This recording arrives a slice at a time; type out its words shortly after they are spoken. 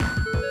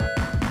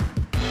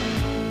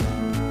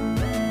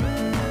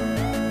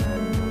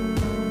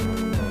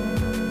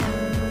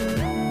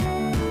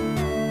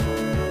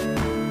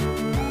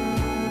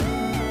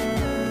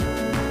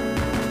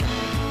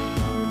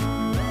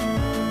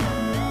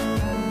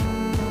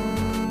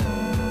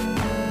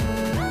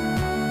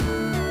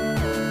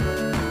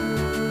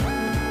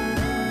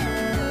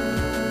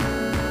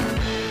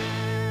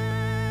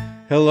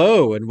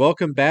Hello and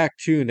welcome back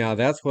to Now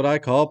That's What I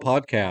Call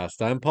Podcast.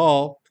 I'm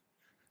Paul,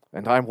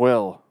 And I'm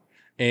Will.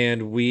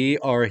 and we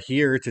are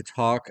here to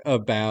talk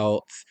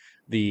about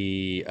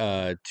the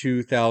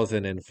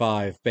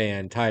 2005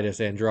 band Titus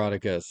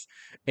Andronicus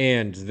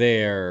and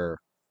their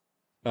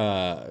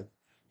uh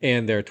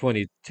and their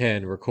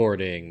 2010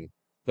 recording,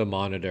 The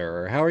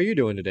Monitor. How are you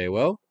doing today,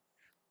 Will?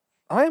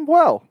 I am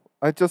well.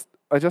 I just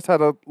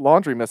had a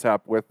laundry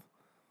mishap with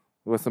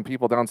some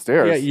people Yeah,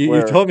 downstairs you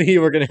where told me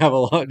you were gonna have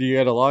a you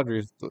had a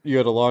laundry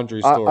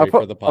I story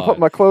put for the I put pod.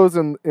 my clothes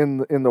in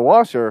the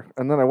washer,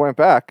 and then I went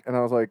back and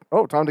I was like,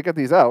 oh, time to get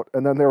these out.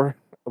 And then there were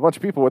a bunch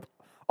of people with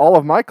all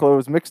of my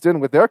clothes mixed in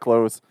with their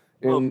clothes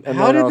and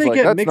How then I did was they like,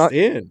 get that's mixed not.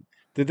 in?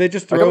 Did they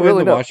just I throw don't it in really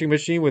the know. washing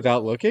machine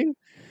without looking?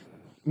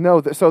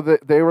 No,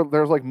 they were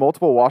there's like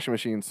multiple washing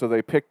machines, so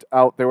they picked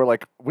out. They were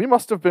like, we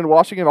must have been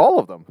washing in all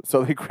of them,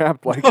 so they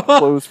grabbed like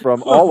clothes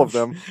from all of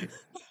them.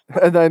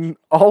 And then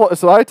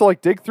so I had to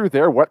like dig through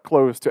their wet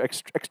clothes to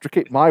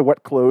extricate my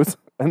wet clothes.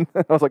 And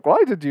I was like,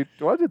 why did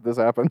this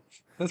happen?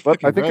 That's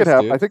But fucking gross, I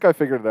dude. think I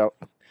figured it out.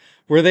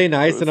 Were they It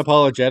nice and was,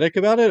 apologetic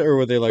about it, or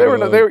were they like, they were,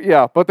 no- oh, they were,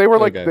 yeah, but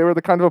okay, they were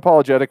the kind of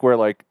apologetic where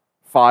like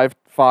five,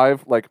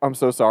 like, I'm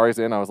so sorry's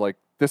in. I was like,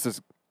 this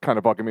is kind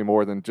of bugging me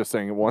more than just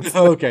saying it once.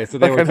 okay? So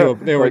Like, I know,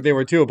 like, they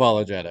were too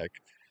apologetic.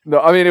 no,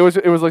 I mean, it was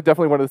like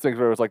definitely one of those things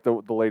where it was like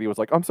the lady was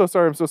like, I'm so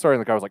sorry. And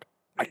the guy was like,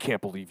 I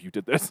can't believe you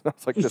did this. I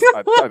was like,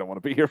 I don't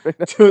want to be here right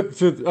now.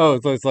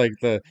 So it's like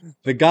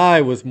the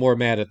guy was more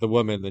mad at the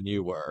woman than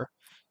you were.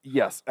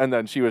 Yes. And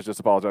then she was just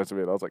apologizing to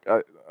me. And I was like,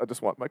 I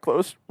just want my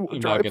clothes I'm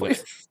dry, not gonna.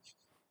 please.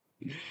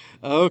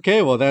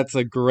 Okay, well, that's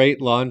a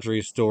great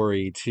laundry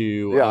story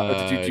to.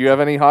 Yeah. Do you have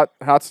any hot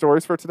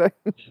stories for today?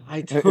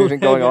 I don't Anything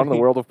have going on in the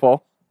any. world of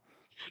Paul?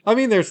 I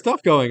mean, there's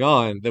stuff going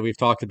on that we've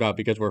talked about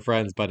because we're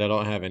friends, but I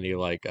don't have any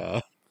like.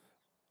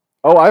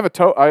 Oh, I have a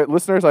tow.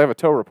 Listeners, I have a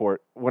tow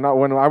report. When I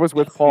was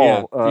with Yeah,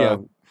 Paul yeah.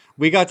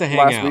 We got to hang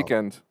last out.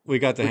 weekend, We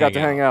got to we got hang to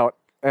hang out. out,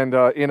 and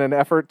in an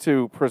effort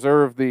to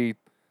preserve the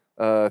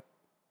uh,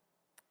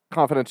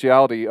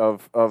 confidentiality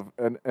of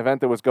an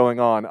event that was going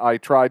on, I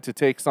tried to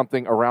take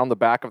something around the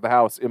back of the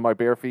house in my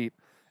bare feet,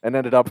 and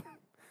ended up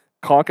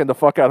conking the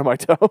fuck out of my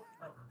toe.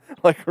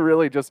 Like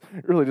really just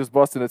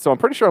busting it. So I'm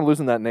pretty sure I'm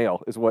losing that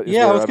nail. Is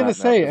Yeah, I where was I'm gonna at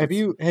now say, because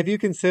it's have you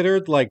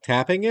considered like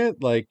tapping it,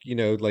 like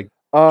like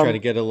trying to um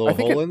get a I little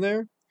think hole it in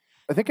there?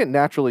 I think it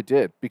naturally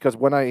did because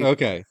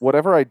Okay,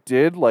 whatever I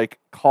did like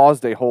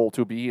caused a hole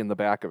to be in the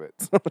back of it.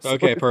 So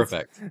okay,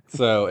 perfect.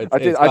 So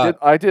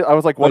I I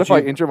was like, what but if I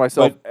you, injure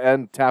myself but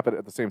and tap it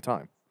at the same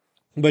time?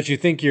 you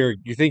think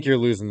you're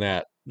losing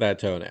that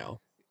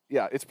toenail.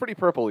 Yeah, it's pretty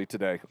purpley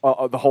today,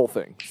 the whole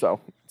thing. So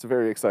it's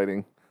very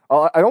exciting.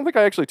 I don't think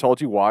I actually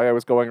told you why I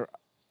was going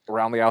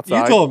around the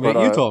outside, but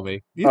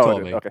You oh, I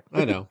told did. me. Okay,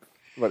 I know.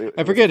 but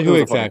I forget it who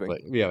was a funny thing.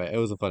 exactly. Yeah, it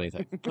was a funny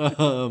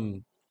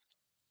thing.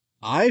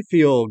 I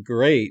feel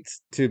great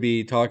to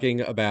be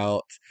talking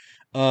about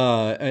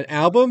an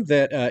album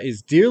that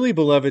is dearly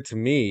beloved to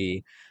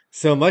me,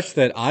 so much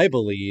that I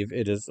believe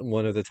it is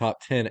one of the top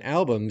 10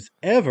 albums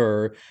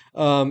ever.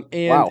 And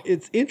Wow.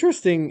 it's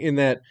interesting in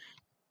that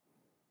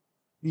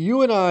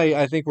you and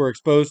I think, were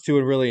exposed to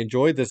and really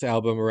enjoyed this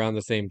album around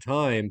the same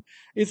time.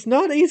 It's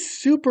not a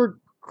super,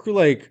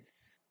 like,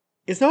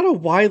 it's not a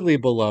widely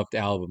beloved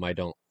album, I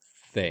don't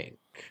think.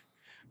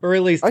 Or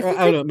at least, I I think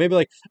don't it. know, maybe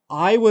like,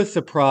 I was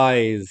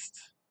surprised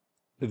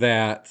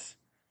that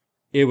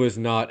it was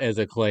not as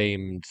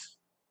acclaimed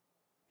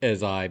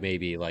as I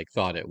maybe like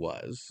thought it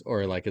was,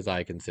 or like as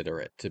I consider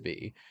it to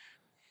be.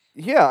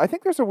 Yeah, I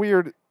think there's a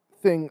weird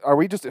thing. Are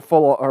we just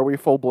full? Are we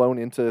full blown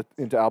into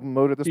album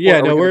mode at this point? Yeah,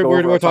 Are we no, going to go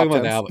over we're our talking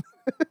top about the tens?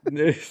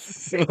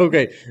 album.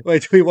 Okay,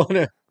 wait,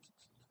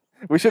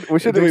 We should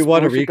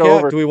go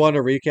over. do we want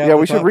to recap Yeah, the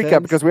we should top recap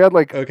tens? because we had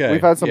like we've Okay,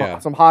 had yeah.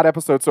 some hot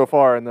episodes so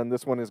far, and then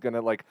this one is going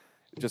to like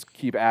just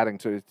keep adding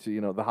to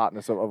the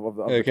hotness of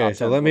the Okay, top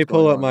so tens. let me What's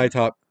pull going up on my here?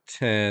 top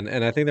 10,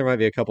 and I think there might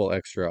be a couple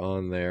extra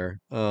on there.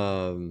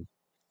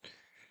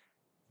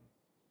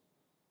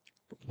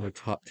 My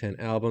top 10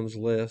 albums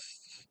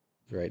list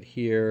right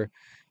here.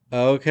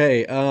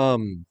 Okay,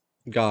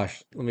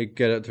 gosh, let me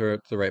get it to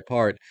the right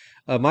part.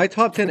 My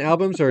top 10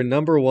 albums are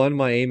number one,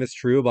 My Aim is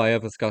True by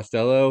Elvis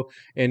Costello,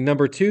 and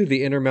number two,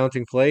 The Inner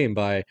Mounting Flame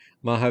by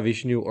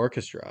Mahavishnu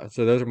Orchestra.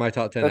 So those are my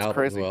top 10 That's albums.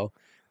 crazy. Well,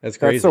 that's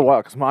That's so crazy.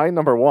 wild because my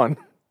number one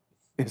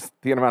is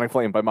The Automatic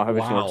Flame by Mahavishnu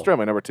Wow. Orchestra.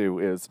 My number two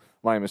is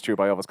My Aim is True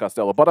by Elvis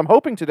Costello. But I'm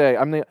hoping today,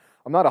 I'm not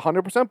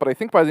 100%, but I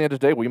think by the end of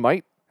the day, we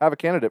might have a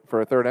candidate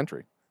for a third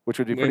entry, which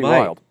would be We pretty might.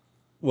 wild.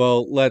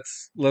 Well,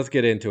 let's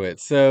get into it.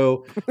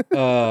 So,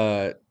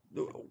 uh,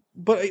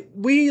 but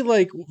we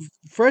like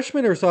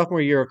freshman or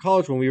sophomore year of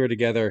college when we were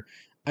together.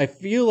 I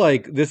feel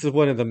like this is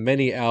one of the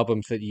many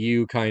albums that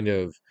you kind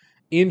of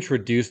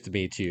introduced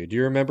me to. Do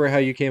you remember how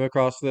you came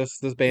across this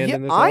band Yeah,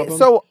 and this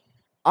album?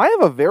 I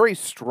have a very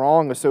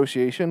strong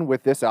association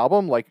with this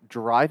album. Like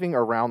driving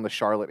around the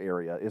Charlotte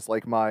area is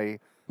like my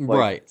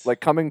Right.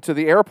 like coming to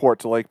the airport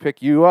to like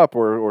pick you up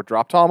or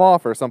drop Tom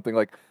off or something.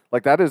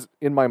 Like that is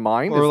in my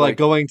mind Or is like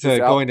like this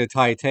out going to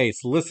Thai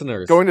Taste.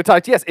 Listeners, going to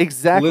Titus. Yes,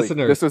 exactly.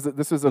 listeners, This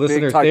is a big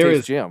listeners,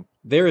 Titus jam.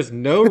 there is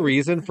no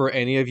reason for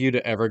any of you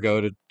to ever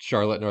go to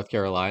Charlotte, North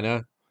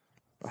Carolina.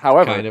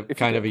 However, if you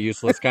Kind of did,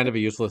 a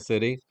useless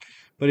city.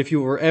 But if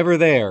you were ever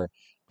there,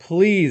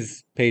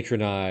 please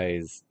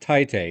patronize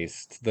Thai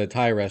Taste, the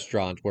Thai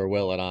restaurant where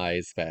Will and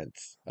I spent.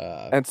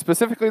 and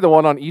specifically the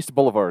one on East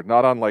Boulevard,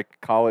 not on like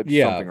College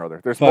Yeah, something or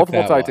other. There's fuck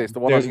multiple that Thai tastes. one. The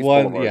one on There's East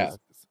one, Boulevard yeah.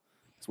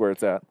 is where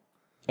it's at.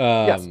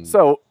 Yes. Um,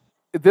 So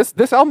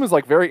this album is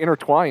like very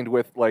intertwined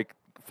with like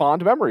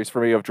fond memories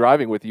for me of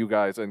driving with you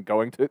guys and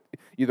going to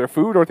either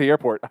food or the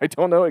airport. I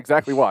don't know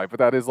exactly why, but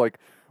that is like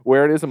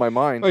where it is in my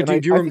mind. or And I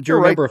think do you you're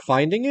right. remember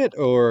finding it,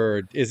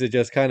 or is it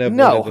just kind of one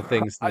of No, the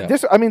things? No.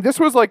 this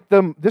was like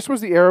this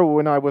was the era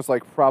when I was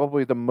like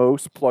probably the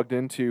most plugged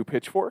into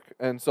Pitchfork,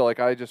 and so like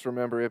I just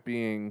remember it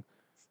being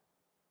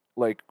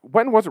like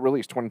when was it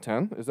released?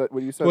 2010? Is that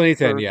what you said?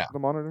 2010, for yeah. the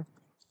Monitor.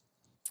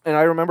 And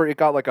I remember it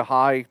got like a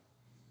high,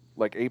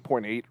 like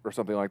 8.8 or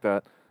something like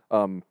that.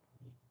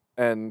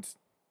 And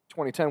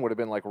 2010 would have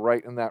been like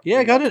right in that Yeah,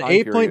 I in got that an time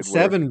period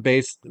where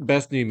 8.7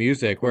 best new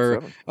music, where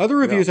 8.7. other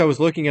Yeah. reviews I was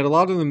looking at, a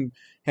lot of them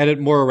had it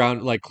more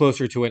around like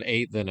closer to an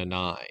 8 than a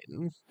 9.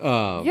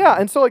 Yeah,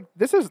 and so like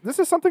this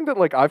is something that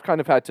like I've kind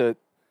of had to,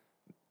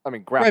 I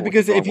mean, grapple Right, with the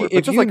because wrong word,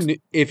 but just like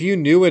if you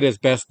knew it as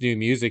best new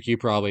music, you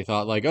probably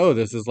thought like, oh,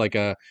 this is like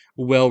a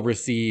well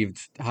received,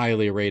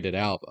 highly rated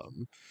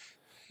album.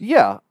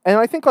 yeah, and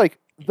I think like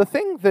the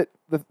thing that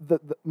the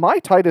my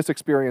Titus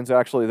experience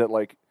actually that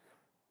like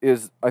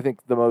is I think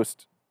the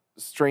most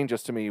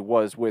strangest to me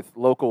was with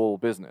Local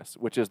Business,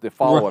 which is the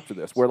follow up to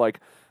this, where like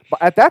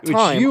at that Which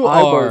time I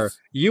was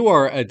you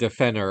are a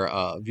defender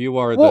of. You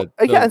are well,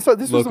 yeah, the and so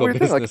this was the local weird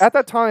thing. Like business. at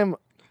that time,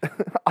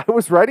 I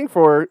was writing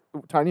for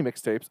Tiny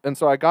Mixtapes, and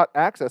so I got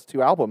access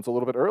to albums a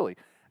little bit early,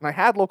 and I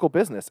had Local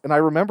Business, and I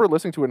remember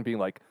listening to it and being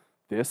like,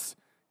 "This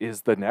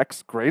is the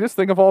next greatest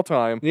thing of all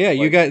time." Yeah,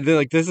 you Like, got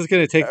like this is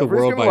gonna take the everybody's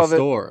world gonna by love it.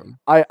 storm.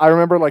 I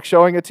remember like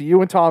showing it to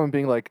you and Tom and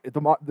being like,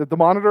 the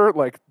monitor,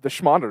 like the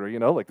schmonitor, you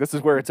know, like this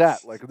is where it's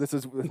at. Like this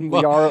is we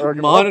are gonna love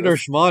Monitor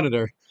this.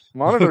 schmonitor.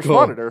 Monitor Cool.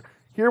 schmonitor.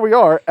 Here we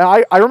are.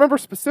 And I remember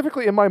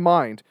specifically in my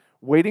mind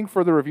waiting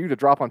for the review to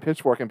drop on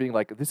Pitchfork and being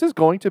like, this is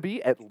going to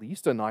be at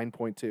least a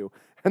 9.2.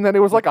 And then it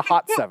was like a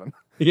hot 7.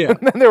 Yeah. And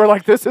then they were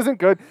like, this isn't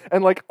good.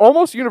 And like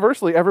almost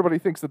universally, everybody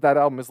thinks that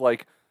album is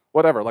like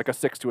whatever, like a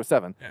 6 to a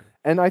 7. Yeah.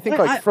 And I think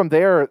like from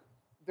there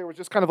was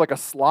just kind of like a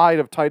slide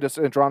of Titus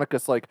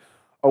Andronicus like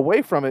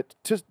away from it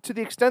to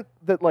the extent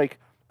that like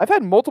I've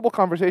had multiple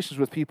conversations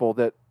with people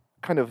that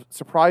kind of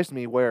surprised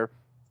me where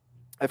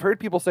I've heard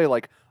people say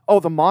like, oh,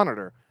 The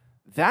Monitor,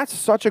 that's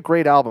such a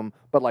great album,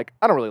 but like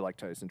I don't really like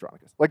Titus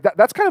Andronicus. Like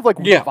that's kind of like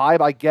Yeah. the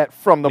vibe I get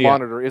from The Yeah.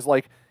 Monitor is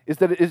like is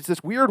that it's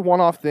this weird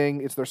one-off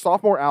thing. It's their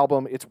sophomore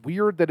album. It's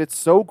weird that it's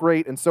so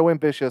great and so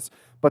ambitious,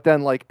 but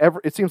then like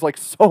it seems like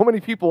so many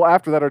people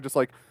after that are just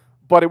like,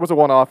 but it was a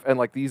one-off, and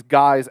like these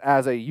guys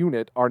as a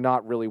unit are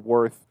not really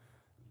worth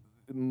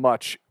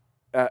much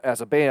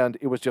as a band.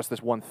 It was just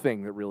this one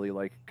thing that really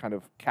like kind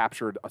of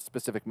captured a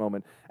specific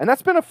moment, and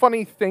that's been a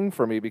funny thing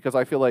for me because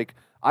I feel like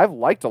I've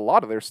liked a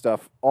lot of their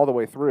stuff all the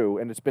way through,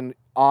 and it's been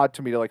odd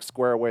to me to like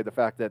square away the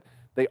fact that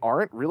they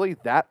aren't really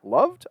that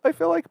loved. I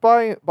feel like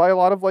by a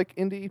lot of like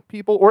indie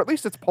people, or at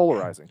least it's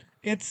polarizing.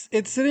 It's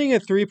sitting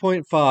at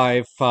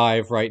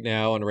 3.55 right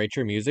now on Rate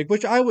Your Music,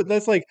 which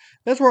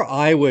that's where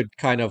I would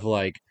kind of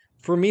like,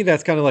 for me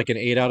that's kind of like an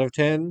 8 out of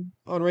 10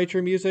 on Rate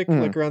Your Music,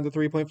 like around the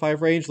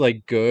 3.5 range,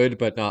 like good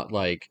but not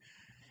like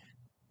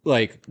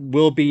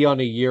will be on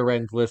a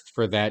year-end list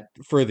for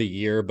the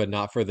year but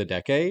not for the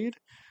decade.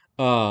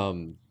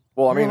 Well,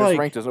 I Or mean, it's like,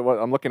 ranked as what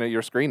I'm looking at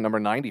your screen, number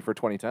 90 for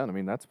 2010. I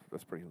mean, that's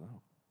pretty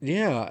low.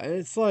 yeah,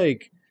 it's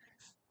like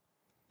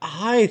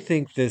I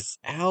think this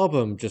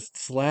album just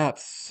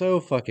slaps so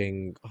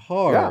fucking Yeah,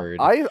 hard.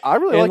 I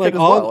really And like like it as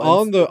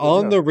well.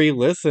 on the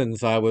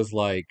re-listens, I was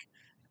like,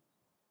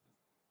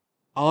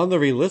 on the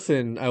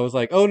re-listen, I was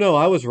like, oh no,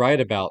 I was right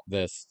about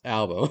this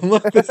album.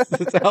 Like this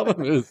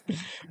album is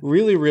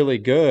really, really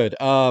good.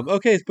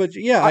 Okay, but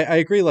yeah, I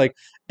agree. Like,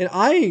 and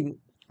I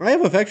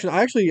have affection.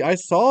 I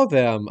saw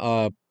them.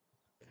 Oh,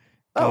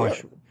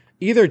 Gosh,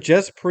 either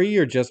just pre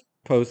or just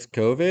post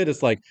COVID.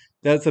 It's like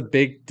that's a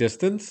big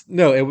distance.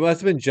 No, it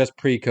must have been just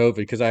pre COVID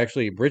because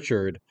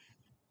Richard,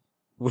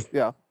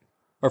 yeah.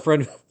 our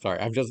friend. Sorry,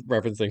 I'm just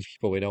referencing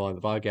people we know on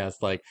the podcast.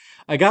 Like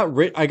I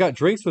got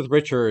drinks with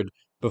Richard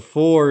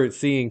before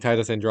seeing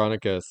Titus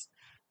Andronicus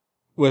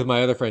with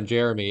my other friend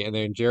Jeremy, and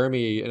then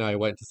Jeremy and I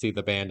went to see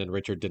the band, and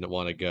Richard didn't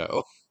want to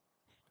go.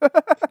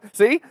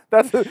 See,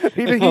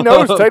 he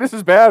knows Titus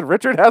is bad.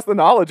 Richard has the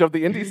knowledge of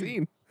the indie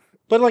scene.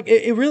 But like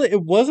it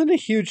wasn't a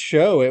huge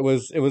show. It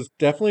was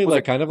definitely Was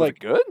like it, kind of was like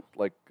it good?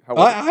 Like how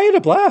was it? I had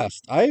a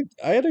blast. I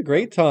had a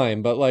great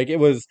time, but like it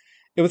was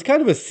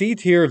kind of a C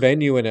tier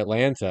venue in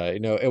Atlanta. You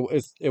know,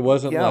 it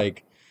wasn't Yeah.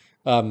 like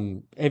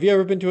have you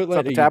ever been to It's not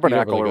Atlanta? the You don't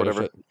Tabernacle really or go to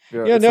whatever. shit.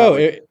 Yeah, Yeah, it's no, not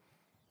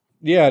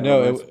like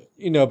no, nice.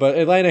 you know, but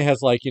Atlanta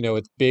has like, you know,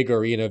 its big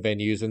arena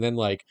venues and then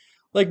like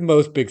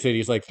most big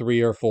cities like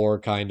three or four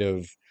kind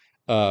of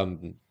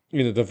um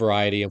the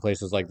variety in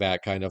places like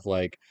that, kind of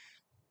like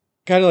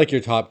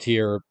your top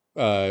tier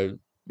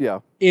Yeah.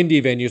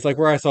 indie venues, like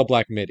where I saw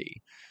Black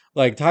Midi.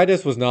 Like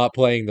Titus was not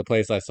playing the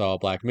place I saw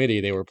Black Midi.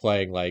 They were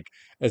playing like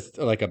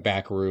a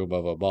back room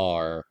of a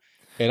bar,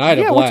 and I had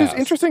a Yeah, which is blast.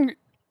 interesting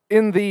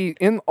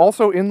in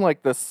also in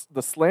like the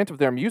slant of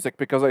their music,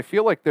 because I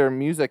feel like their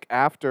music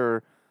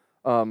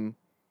um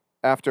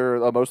after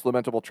a most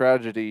lamentable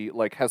tragedy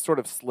like has sort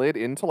of slid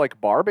into like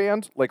bar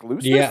band like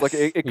looseness. Like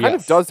Yes, it kind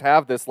of yes. does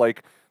have this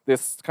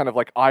kind of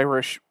like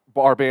Irish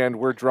bar band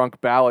we're drunk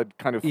ballad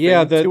kind of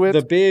Yeah, thing the to the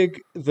it.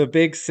 big the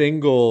big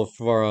single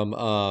from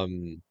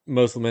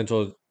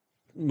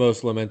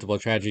most lamentable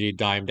tragedy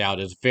dimed out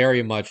is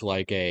very much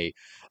like a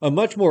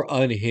much more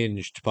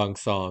unhinged punk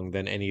song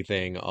than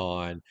anything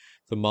on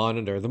the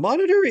Monitor. The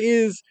Monitor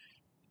is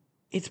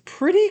it's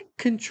pretty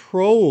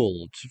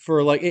controlled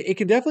for like it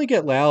can definitely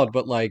get loud,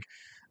 but like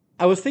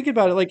I was thinking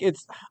about it, like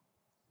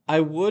I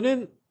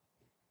wouldn't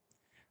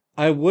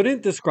I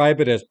wouldn't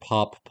describe it as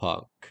pop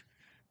punk,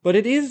 but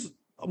it is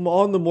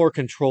on the more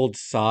controlled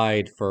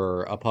side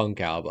for a punk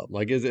album.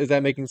 Like, is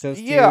that making sense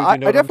to Yeah, you? Do you know I what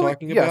I'm definitely,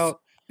 talking yes. about?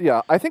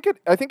 Yeah, I think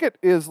it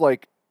is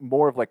like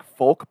more of like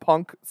folk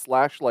punk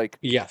slash like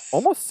Yes.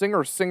 almost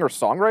singer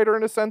songwriter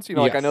in a sense.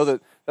 Like I know Yes.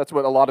 that that's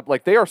what a lot of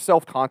like they are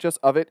self conscious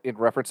of it in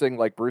referencing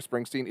like Bruce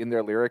Springsteen in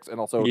their lyrics, and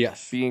also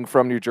Yes. being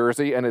from New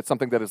Jersey, and it's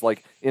something that is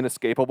like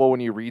inescapable when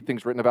you read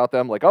things written about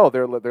them. Like, oh,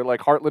 they're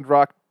like Heartland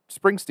rock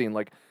Springsteen,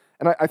 like,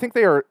 and I think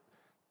they are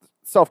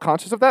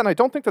self-conscious of that, and I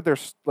don't think that they're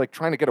like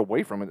trying to get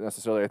away from it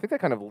necessarily. I think they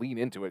kind of lean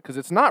into it because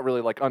it's not really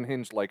like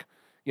unhinged, like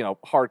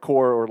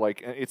hardcore, or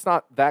like it's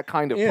not that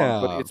kind of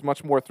punk, but Yeah. it's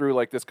much more through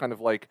like this kind of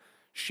like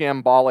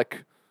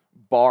shambolic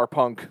bar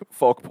punk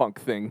folk punk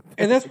thing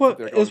And like, that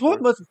they're going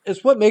for.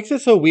 it's what makes it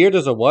so weird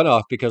as a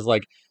one-off because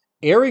like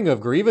airing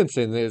of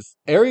grievances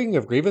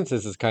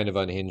is kind of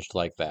unhinged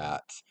like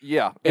that.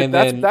 Yeah, And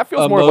then that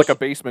feels a more of like a most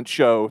basement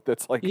show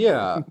that's like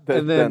yeah,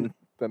 and then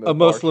than a a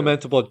bar most show.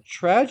 lamentable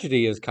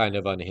tragedy is kind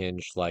of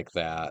unhinged like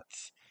that.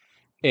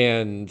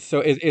 And so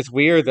it's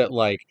weird that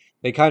like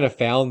they kind of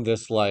found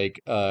this like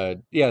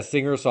yeah,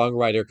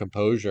 singer-songwriter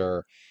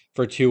composure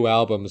for two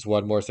albums,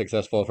 one more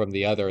successful from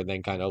the other, and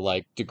then kind of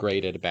like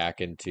degraded back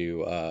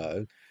into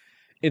a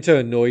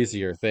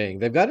noisier thing.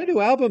 They've got a new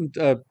album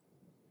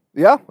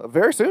Yeah,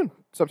 very soon,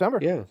 September.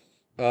 yeah.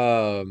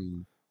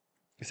 Um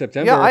Yeah,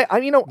 September. I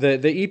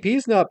The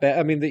EP's not bad.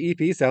 I mean, the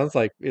EP sounds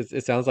like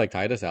it sounds like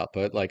Titus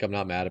output. Like I'm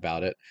not mad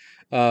about it.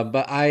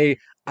 But I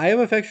have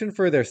affection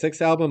for their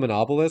sixth album, An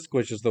Obelisk,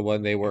 which is the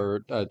one they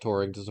were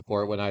touring to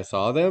support when I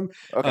saw them.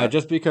 okay.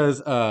 Just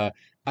because I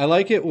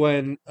like it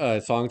when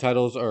song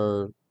titles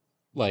are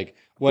like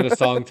when a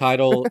song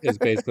title is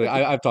basically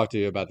I've talked to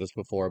you about this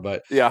before,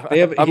 but Yeah, they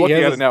have I'm he looking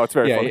has at it this now. It's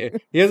very yeah funny.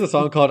 he has a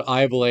song called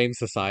I Blame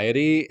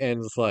Society,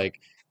 and it's like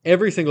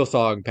every single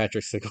song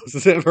Patrick Sickles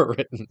has ever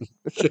written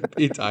should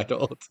be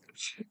titled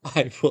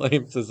I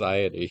Blame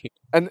Society.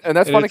 And that's And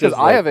funny it's because just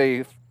I like, have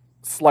a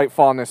slight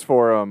fondness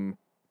for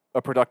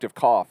a productive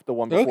cough, the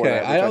one before okay,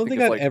 that, I which I don't think think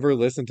is I've like ever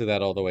listened to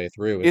that all the way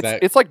through.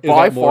 it's like Is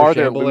by that more far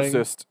their shambling?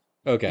 loosest.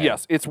 Okay.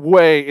 Yes, it's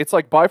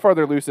like by far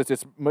their loosest.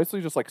 It's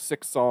mostly just like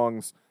six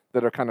songs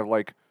that are kind of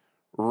like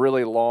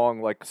really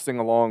long, like sing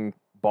along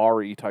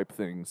bar-y type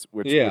things,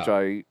 which Yeah.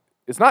 I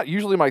it's not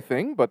usually my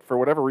thing, but for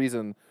whatever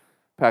reason,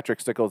 Patrick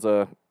Stickles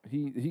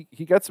he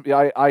gets me.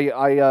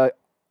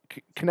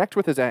 Connect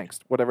with his angst,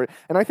 whatever.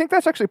 And I think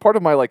that's actually part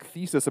of my like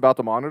thesis about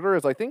the Monitor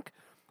is I think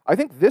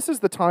this is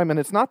the time, and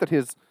it's not that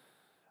his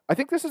I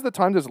think this is the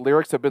time his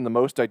lyrics have been the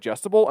most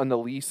digestible and the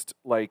least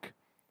like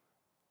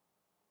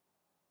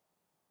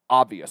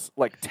obvious,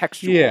 like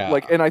textual. Yeah.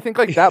 Like, and I think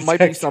like that might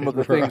be some of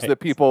the things Right. that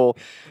people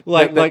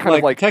that kind of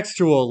Like like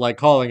textual, like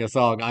calling a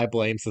song I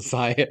Blame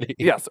Society.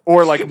 yes,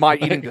 or like my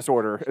eating Like,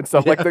 disorder and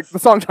stuff. Like yes. the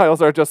song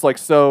titles are just like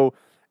so.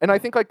 And I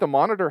think like the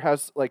Monitor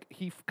has like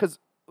because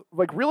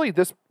like really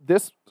this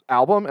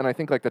album, and I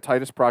think like the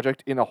Titus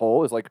project in a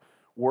whole is like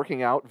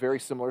working out very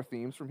similar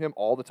themes from him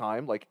all the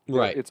time. Like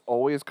Right. it's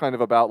always kind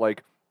of about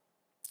like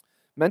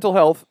mental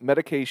health,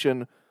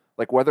 medication,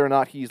 like whether or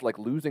not he's like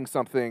losing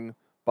something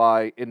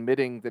by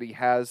admitting that he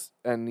has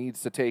and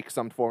needs to take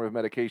some form of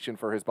medication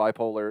for his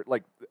bipolar.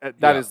 Like that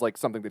Yeah. is like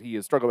something that he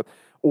has struggled with,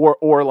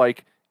 or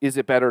like is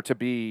it better to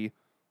be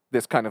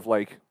this kind of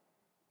like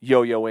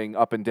yo-yoing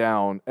up and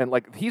down, and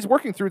like he's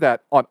working through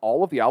that on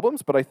all of the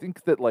albums. But I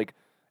think that like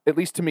at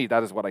least to me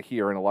that is what I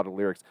hear in a lot of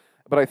lyrics.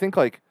 But I think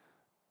like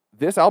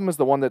this album is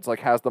the one that's like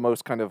has the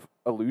most kind of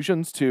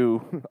allusions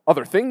to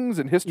other things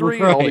in history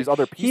and all Right. these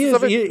other He pieces is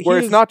of it, he where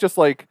it's is not just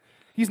like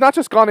he's not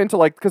just gone into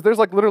like because there's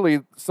like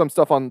literally some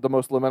stuff on the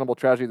most lamentable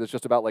tragedy that's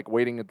just about like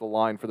waiting at the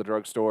line for the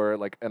drugstore,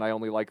 like, and I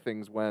only like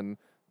things when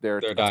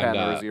they're they're a dying 10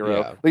 or a to 0.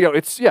 yeah. But,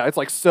 it's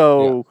like Yeah.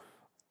 so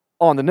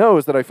on the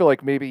nose that I feel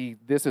like maybe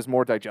this is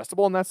more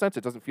digestible in that sense.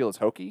 It doesn't feel as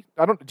hokey.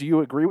 I don't Do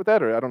you agree with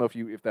that, or I don't know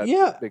if that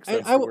Yeah. makes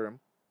sense to where I'm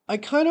I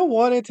kind of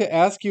wanted to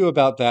ask you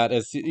about that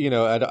as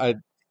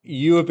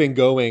you have been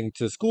going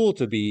to school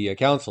to be a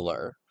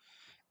counselor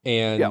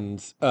yeah.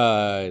 and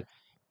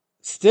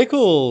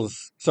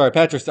Stickles, sorry,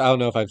 Patrick. I don't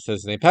know if I've said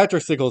his name.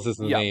 Patrick Stickles is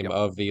the Yeah, name yeah.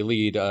 of the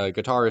lead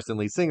guitarist and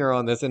lead singer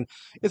on this, and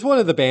it's one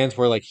of the bands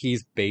where like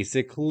he's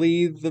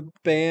basically the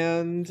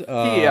band.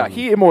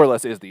 He more or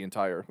less is the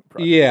entire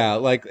project. Yeah,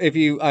 like if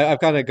I've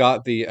kind of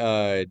got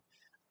the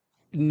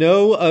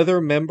no other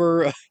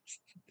member.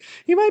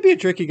 He might be a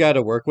tricky guy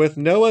to work with.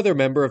 No other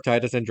member of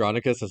Titus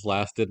Andronicus has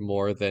lasted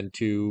more than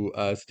two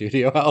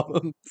studio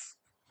albums.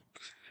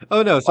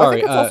 Oh no, I think sorry.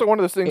 it's also one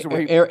of those things where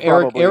he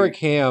probably,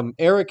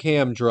 Eric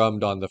Ham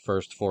drummed on the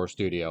first four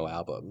studio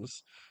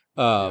albums.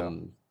 yeah.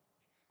 Um,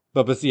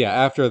 but yeah,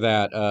 after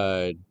that,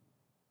 the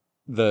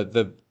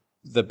the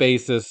the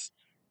bassist.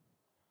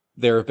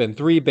 There have been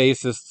three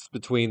bassists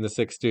between the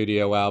six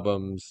studio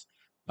albums.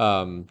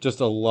 Just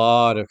a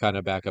lot of kind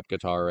of backup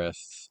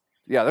guitarists,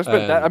 Yeah, there's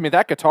been that. I and mean,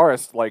 that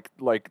guitarist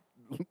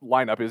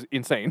lineup is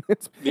insane.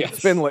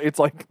 yes, It's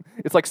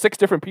like six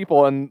different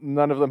people, and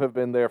none of them have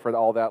been there for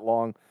all that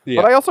long. But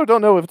yeah, I also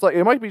don't know if it's like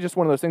it might be just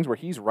one of those things where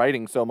he's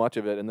writing so much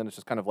of it, and then it's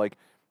just kind of like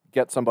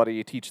get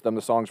somebody teach them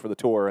the songs for the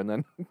tour, and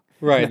then and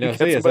right. then No,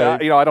 so get yes,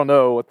 somebody. I don't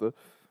know what the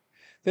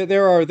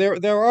there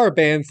are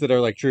bands that are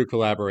like true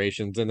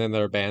collaborations, and then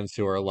there are bands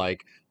who are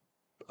like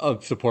a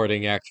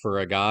supporting act for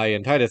a guy,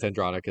 and Titus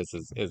Andronicus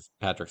is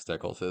Patrick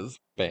Stickles'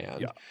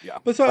 band. yeah.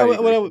 But so I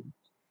agree.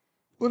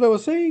 what I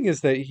was saying is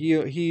that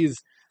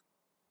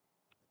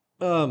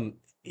um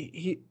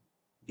he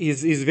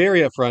he's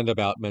very upfront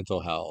about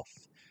mental health.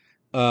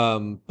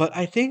 But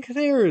I think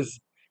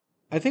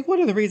one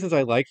of the reasons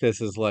I like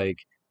this is like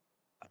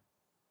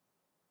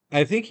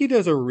I think he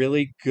does a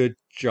really good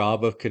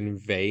job of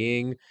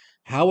conveying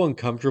how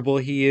uncomfortable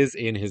he is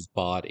in his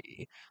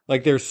body.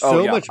 Like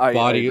Oh yeah, I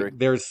agree.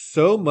 there's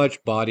so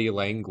much body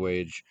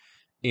language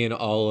in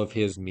all of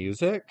his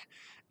music.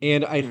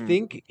 And I Mm.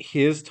 think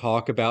his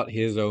talk about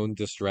his own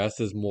distress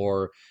is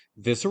more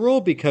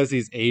visceral because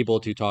he's able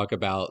to talk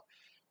about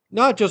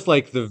not just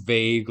like the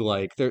vague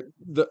like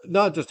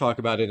not just talk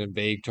about it in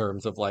vague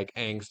terms of like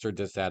angst or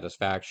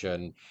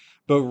dissatisfaction,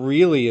 but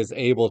really is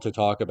able to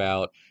talk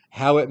about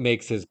how it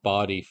makes his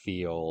body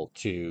feel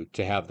to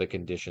have the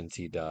conditions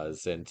he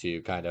does and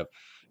to kind of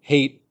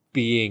hate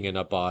being in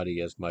a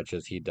body as much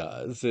as he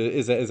does.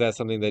 Is that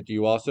something that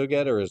you also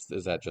get, or is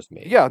that just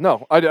me? Yeah,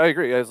 no, I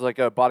agree. As like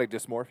a body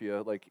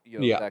dysmorphia, like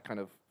Yeah. that kind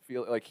of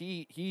feel. Like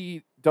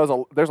he does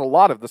a. There's a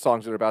lot of the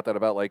songs that are about that.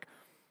 About like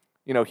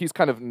he's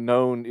kind of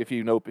known if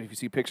you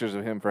see pictures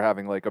of him for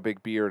having like a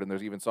big beard, and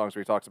there's even songs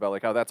where he talks about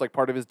like how that's like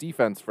part of his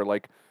defense for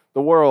like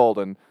the world,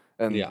 and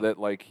Yeah. that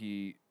like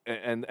he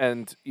and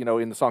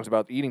in the songs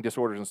about eating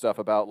disorders and stuff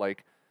about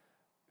like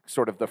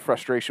sort of the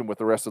frustration with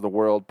the rest of the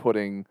world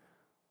putting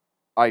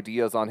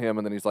ideas on him,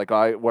 and then he's like,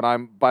 I when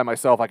I'm by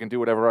myself, I can do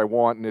whatever I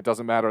want, and it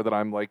doesn't matter that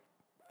I'm like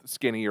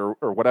skinny or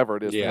whatever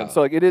it is for him. Yeah.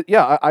 So like it is,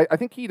 yeah, I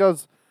think he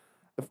does.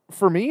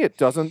 For me, it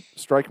doesn't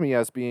strike me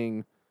as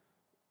being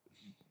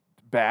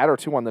bad or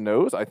too on the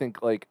nose. I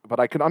think like, but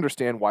I can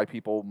understand why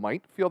people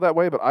might feel that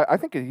way. But I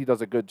think he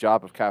does a good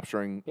job of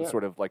capturing Yeah.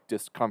 sort of like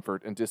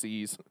discomfort and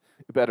dis-ease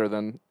better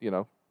than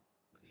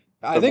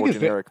I the think more it's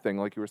ve- generic thing,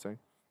 like you were saying.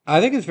 I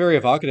think it's very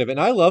evocative, and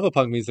I love a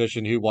punk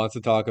musician who wants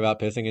to talk about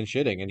pissing and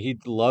shitting, and he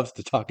loves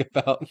to talk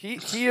about He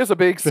is a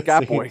big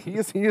scat pissing. boy. He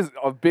is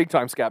a big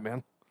time scat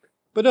man.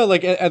 But no,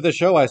 like at the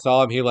show I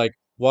saw him, he like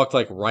walked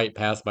like right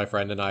past my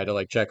friend and I to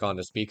like check on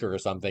the speaker or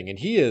something, and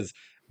he is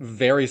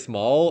very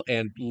small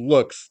and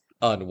looks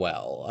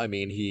unwell. I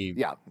mean, he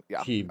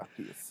He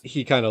is.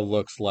 he kind of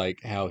looks like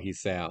how he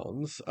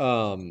sounds.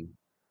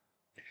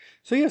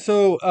 So yeah,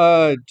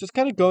 so just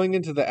kind of going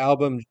into the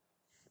album,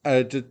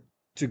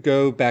 to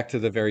go back to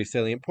the very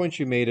salient points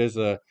you made as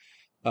a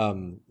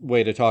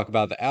way to talk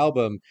about the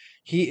album,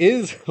 he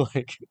is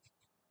like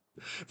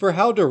for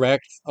how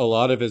direct a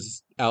lot of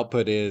his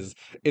output is,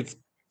 it's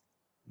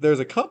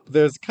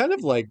there's kind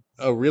of like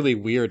a really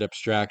weird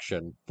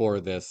abstraction for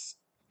this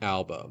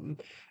album.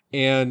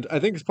 And I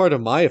think as part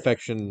of my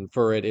affection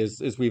for it is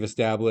we've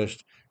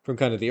established from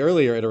kind of the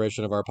earlier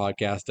iteration of our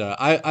podcast,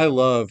 I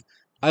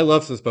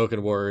love some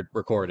spoken word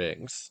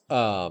recordings.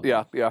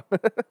 Yeah.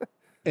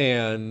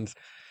 And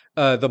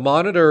the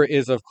Monitor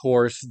is, of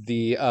course,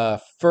 the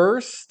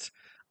first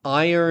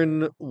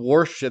iron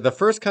warship, the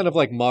first kind of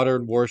like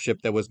modern warship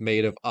that was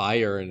made of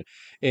iron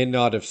and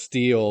not of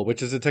steel,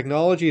 which is a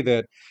technology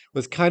that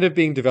was kind of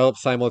being developed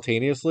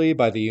simultaneously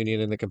by the Union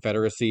and the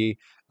Confederacy,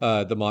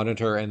 the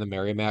Monitor and the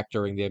Merrimac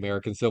during the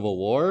American Civil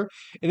War.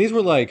 And these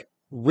were like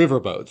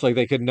riverboats, like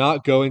they could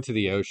not go into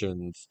the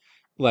oceans,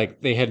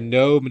 like they had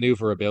no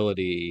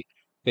maneuverability.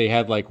 They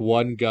had like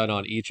one gun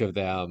on each of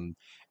them.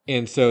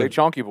 And They so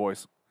chonky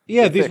boys.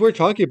 yeah, They these were thick.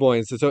 chonky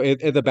boys. So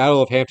at the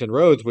Battle of Hampton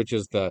Roads, which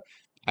is the,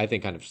 I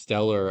think, kind of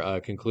stellar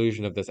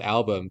conclusion of this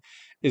album,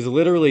 is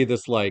literally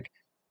this like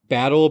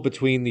battle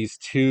between these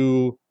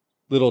two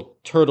little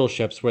turtle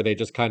ships where they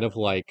just kind of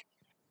like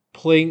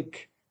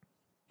plink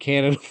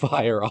cannon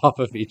fire off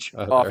of each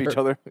Off each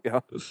other, other. Yeah.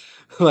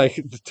 like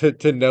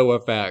to no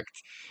effect.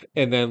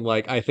 And then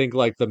like I think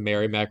like the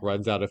Merrimac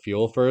runs out of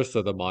fuel first,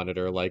 so the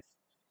Monitor like,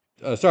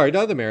 sorry,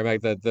 not the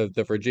Merrimac,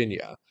 the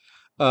Virginia.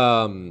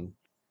 Um,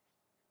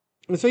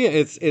 And so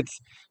yeah,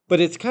 but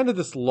it's kind of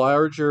this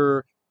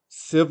larger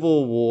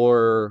Civil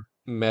War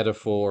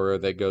metaphor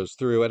that goes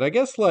through. And I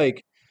guess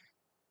like,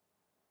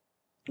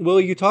 well,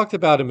 you talked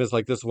about him as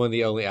like this one of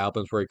the only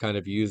albums where he kind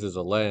of uses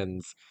a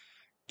lens.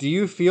 Do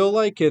you feel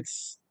like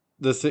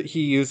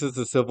he uses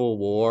the Civil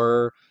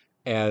War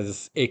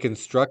as a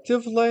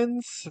constructive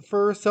lens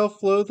for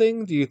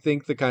self-loathing? Do you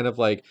think the kind of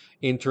like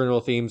internal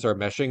themes are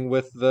meshing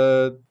with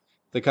the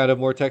kind of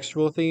more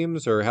textual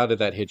themes, or how did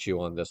that hit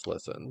you on this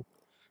listen?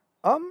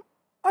 Um,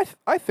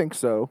 I think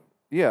so.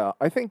 Yeah,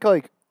 I think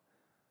like,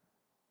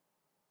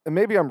 and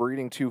maybe I'm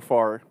reading too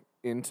far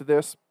into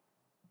this,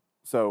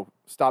 so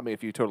stop me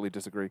if you totally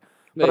disagree.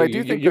 No, But I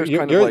do think there's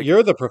kind of like,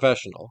 you're the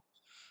professional.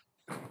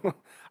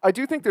 I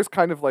do think there's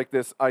kind of like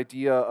this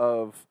idea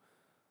of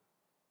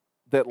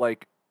that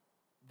like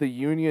the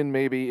Union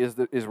maybe is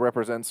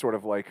represents sort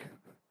of like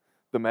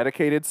the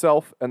medicated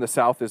self, and the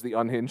South is the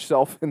unhinged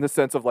self in the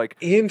sense of like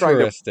trying to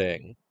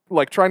Interesting.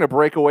 trying to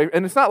break away.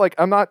 And it's not like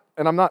I'm not.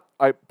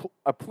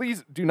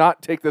 Please do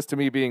not take this to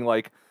me being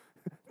like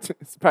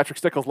Patrick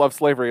Stickles loves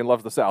slavery and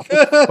loves the South,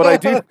 but I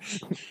do,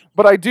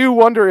 but I do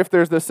wonder if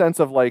there's this sense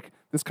of like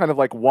this kind of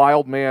like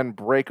wild man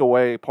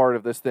breakaway part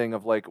of this thing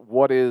of like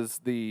what is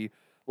the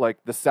like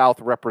the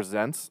South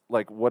represents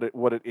like what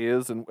it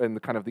is and the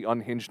kind of the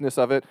unhingedness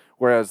of it,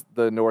 whereas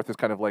the North is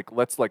kind of like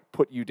let's like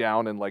put you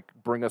down and like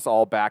bring us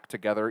all back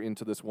together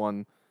into this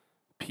one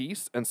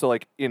piece. And so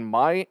like in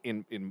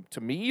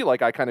to me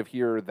like I kind of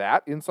hear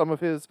that in some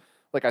of his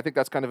like I think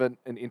that's kind of an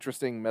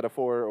interesting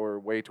metaphor or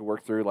way to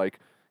work through like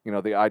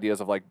the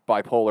ideas of like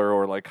bipolar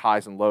or like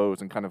highs and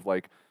lows and kind of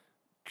like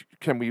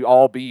can we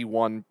all be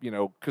one,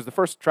 because the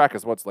first track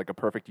is what's like a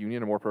perfect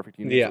union, a more perfect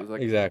union. So Yeah, it's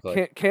like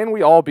exactly. can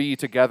we all be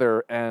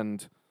together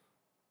and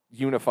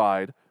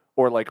unified,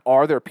 or like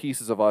are there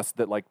pieces of us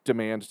that like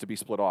demand to be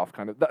split off,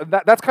 kind of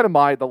that's kind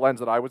of the lens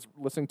that I was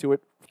listening to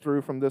it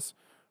through from this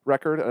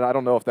record. And I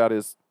don't know if that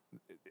is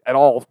at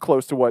all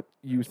close to what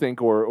you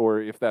think,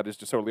 or if that is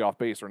just totally off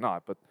base or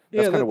not, but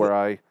that's Yeah, kind of where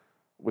I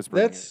was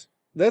bringing it.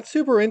 that's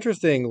super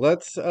interesting.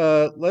 Let's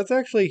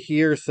actually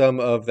hear some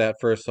of that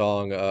first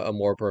song, "A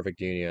More Perfect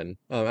Union."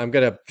 I'm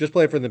gonna just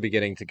play from the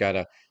beginning to kind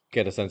of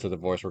get a sense of the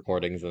voice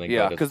recordings, and then go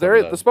Yeah, to because some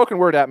of the the spoken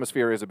word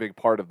atmosphere is a big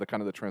part of the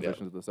kind of the yeah.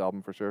 transitions of this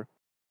album for sure.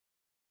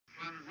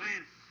 From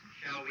whence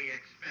shall we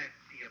expect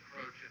the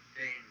approach of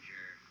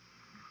danger?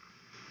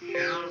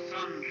 Shall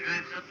some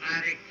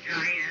transatlantic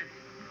giant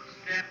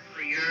step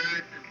the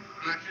earth and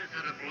crush us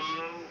at a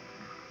blow?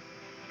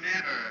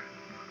 Never.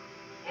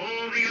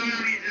 All the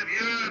armies of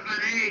Europe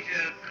and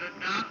Asia could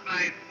not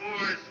by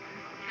force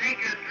take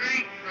a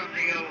drink from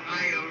the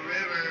Ohio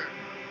River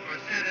or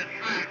set a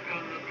track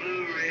on the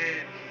Blue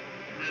Ridge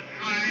in the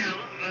trial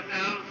of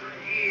 1,000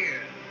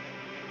 years.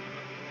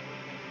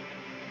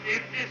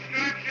 If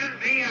destruction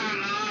be our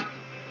lot,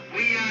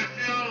 we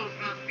ourselves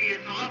must be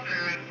its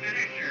author and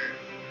finisher.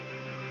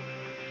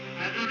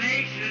 As a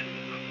nation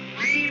of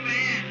free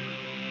men,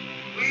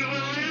 we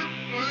will live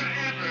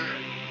forever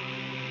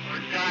or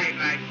die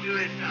by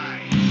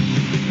suicide.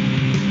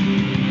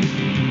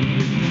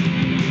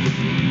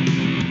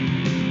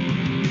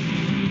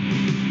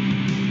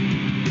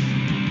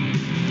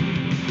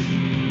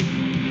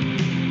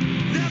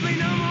 There'll be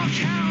no more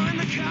cattle in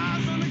the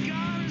cars on the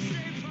Garden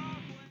State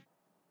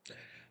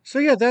Parkway. So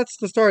yeah, that's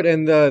the start,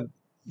 and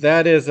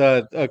that is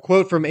a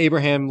quote from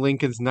Abraham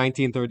Lincoln's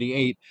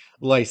 1938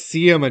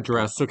 Lyceum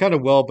address, so kind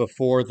of well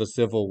before the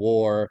Civil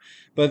War.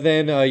 But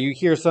then you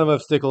hear some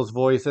of Stickles'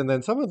 voice, and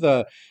then some of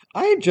the.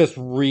 I just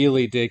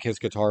really dig his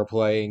guitar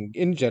playing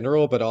in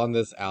general, but on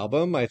this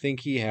album, I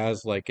think he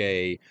has like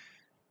a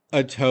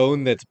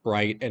tone that's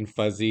bright and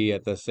fuzzy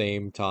at the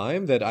same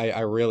time that I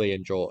really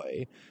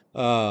enjoy.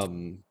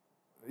 Um,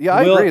 Yeah,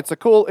 I agree.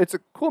 Will It's a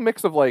cool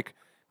mix of like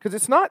because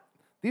it's not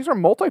these are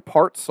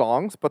multi-part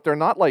songs, but they're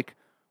not like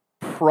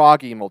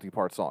proggy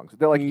multi-part songs.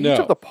 They're like each of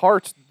no, the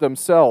parts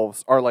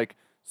themselves are like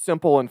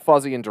simple and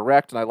fuzzy and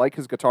direct, and I like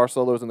his guitar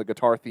solos and the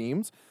guitar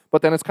themes.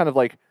 But then it's kind of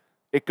like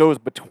it goes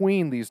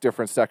between these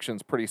different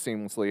sections pretty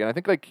seamlessly, and I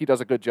think like he does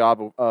a good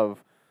job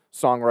of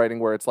songwriting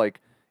where it's like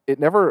it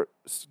never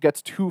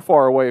gets too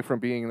far away from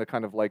being the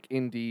kind of like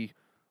indie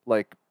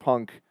like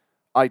punk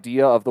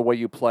idea of the way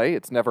you play.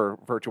 It's never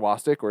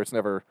virtuosic or it's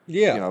never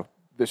yeah,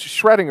 the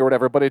shredding or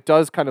whatever, but it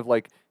does kind of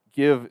like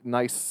give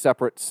nice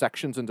separate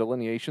sections and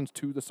delineations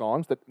to the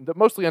songs that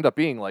mostly end up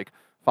being like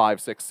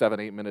 5, 6, 7,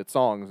 8 minute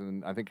songs,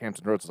 and I think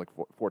Hampton Roads is like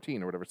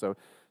 14 or whatever.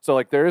 So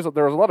like there's a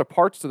lot of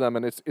parts to them,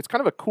 and it's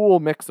kind of a cool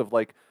mix of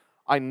like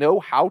I know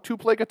how to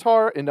play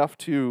guitar enough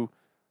to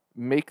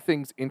make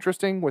things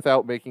interesting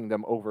without making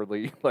them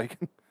overly like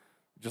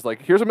just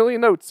like here's a million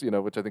notes,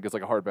 which I think is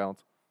like a hard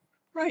balance.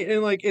 right,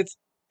 and like it's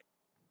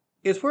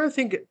where I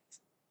think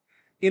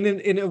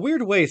in a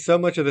weird way, so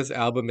much of this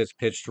album is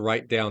pitched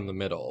right down the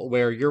middle,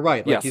 where you're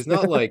right, like Yes. he's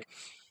not like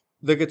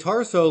the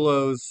guitar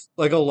solos,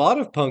 like a lot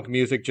of punk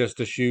music just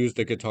eschews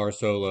the guitar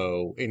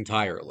solo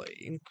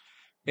entirely.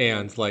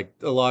 And like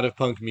a lot of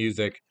punk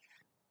music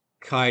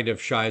kind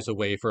of shies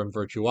away from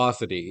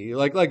virtuosity.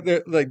 Like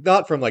they're like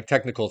not from like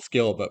technical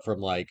skill, but from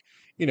like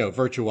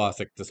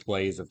virtuosic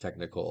displays of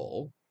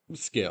technical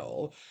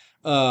skill.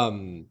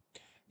 Um,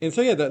 and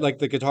so yeah, that like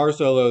the guitar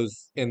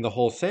solos and the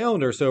whole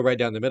sound are so right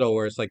down the middle,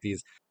 where it's like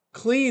these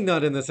clean,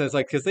 not in the sense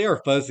like because they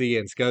are fuzzy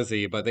and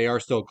scuzzy, but they are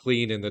still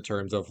clean in the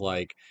terms of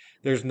like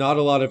there's not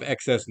a lot of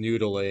excess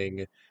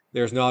noodling.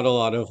 There's not a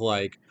lot of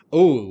like,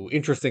 oh,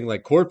 interesting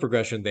like chord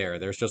progression there.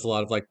 There's just a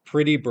lot of like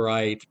pretty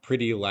bright,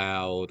 pretty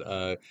loud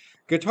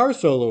guitar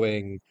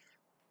soloing,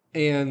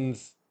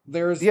 and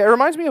there's Yeah, it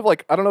reminds me of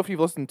like I don't know if you've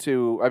listened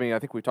to. I mean, I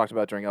think we talked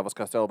about it during Elvis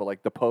Costello, but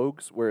like the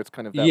Pogues, where it's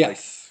kind of that like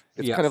yes,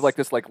 it's kind of yes. like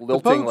this like The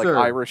lilting Pogues like are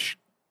Irish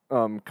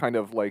kind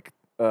of like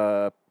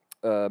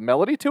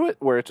melody to it,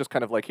 where it's just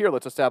kind of like here,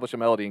 let's establish a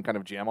melody and kind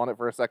of jam on it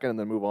for a second and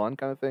then move on,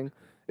 kind of thing.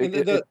 and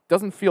It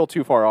doesn't feel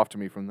too far off to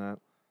me from that.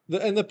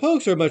 the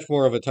Pogues are much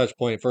more of a touch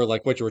point for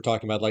like what you were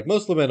talking about. Like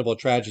most lamentable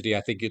tragedy,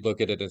 I think you'd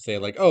look at it and say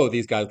like, oh,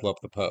 these guys love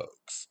the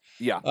Pogues.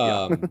 Yeah,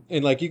 yeah,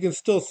 And like you can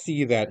still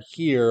see that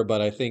here,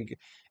 but I think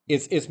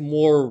it's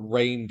more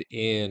reined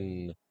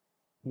in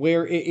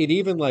where it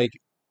even like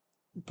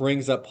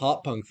brings up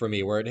pop punk for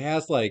me, where it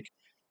has like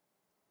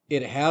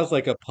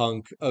a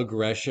punk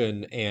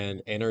aggression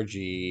and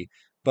energy,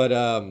 but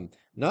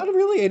not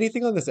really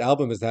anything on this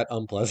album is that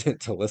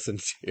unpleasant to listen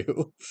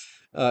to.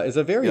 It's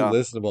a very yeah.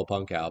 listenable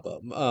punk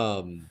album.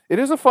 It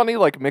is a funny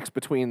like mix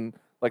between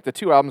like the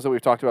two albums that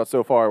we've talked about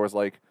so far was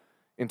like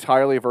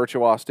entirely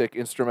virtuosic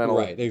instrumental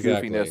Right,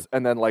 exactly. goofiness,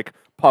 and then like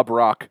pub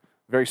rock,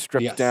 very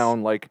stripped Yes.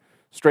 down, like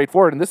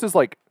straightforward. And this is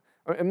like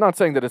I'm not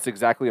saying that it's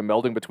exactly a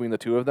melding between the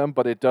two of them,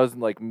 but it does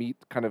like meet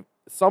kind of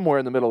somewhere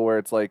in the middle where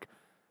it's like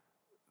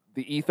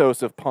the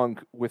ethos of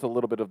punk with a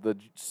little bit of the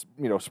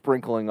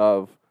sprinkling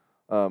of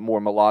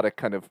more melodic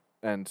kind of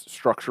and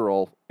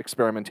structural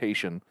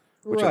experimentation,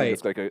 which I think Right.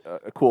 is like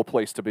a cool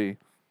place to be.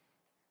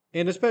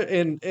 And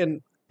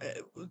especially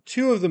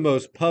two of the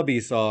most pubby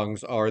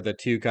songs are the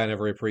two kind of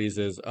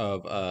reprises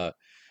of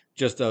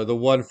just the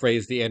one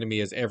phrase, the enemy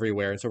is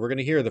everywhere. And so we're going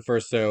to hear the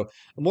first, so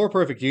a more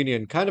perfect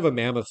union, kind of a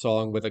mammoth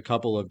song with a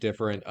couple of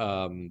different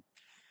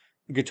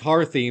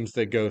guitar themes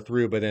that go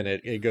through, but then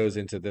it goes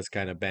into this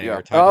kind of Yeah.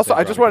 banger, Titus Also,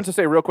 I just wanted Andronicus. to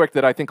say real quick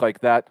that I think like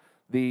that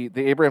the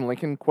Abraham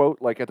Lincoln quote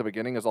like at the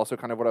beginning is also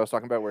kind of what I was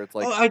talking about, where it's Oh,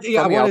 like I from the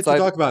wanted to outside,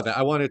 talk about that.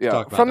 I wanted to yeah,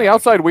 talk about from the that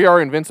actually. outside we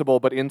are invincible,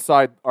 but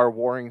inside our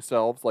warring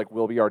selves like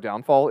will be our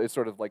downfall. Is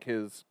sort of like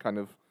his kind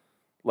of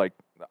like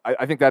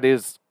I think that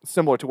is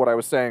similar to what I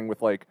was saying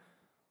with like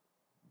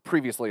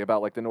previously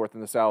about like the North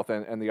and the South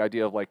and the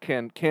idea of like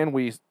can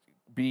we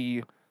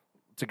be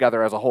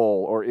together as a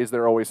whole, or is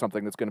there always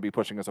something that's going to be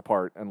pushing us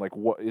apart, and like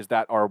what is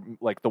that our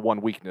like the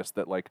one weakness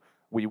that like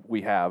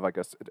we have, I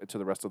guess, to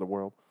the rest of the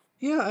world.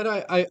 Yeah, and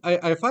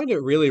I find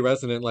it really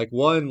resonant. Like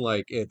one,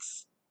 like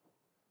it's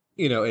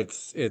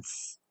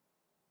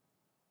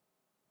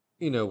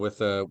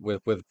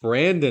with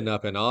Brandon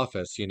up in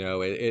office,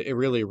 it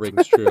really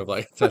rings true of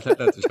like that's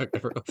a joke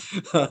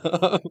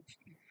never.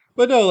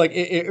 But no, like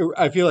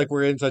I feel like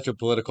we're in such a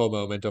political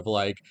moment of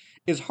like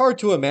it's hard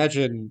to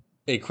imagine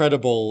a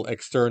credible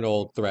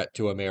external threat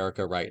to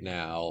America right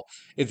now.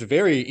 It's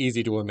very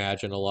easy to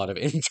imagine a lot of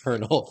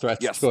internal threats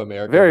to Yes,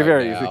 America very right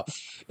very easy. now.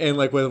 And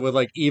like with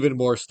like even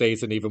more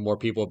states and even more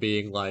people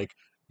being like,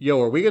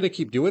 "Yo, are we going to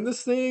keep doing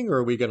this thing or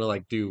are we going to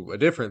like do a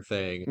different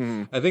thing?"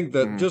 Mm, I think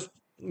that mm. just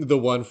the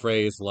one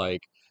phrase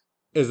like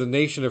as a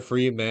nation of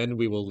free men,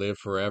 we will live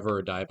forever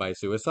or die by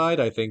suicide,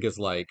 I think is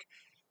like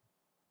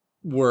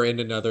we're in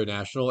another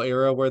national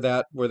era where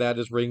that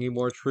is ringing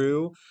more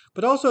true.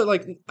 But also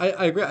like I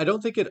agree, I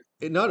don't think it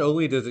not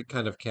only does it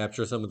kind of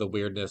capture some of the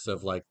weirdness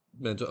of like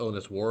mental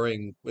illness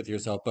warring with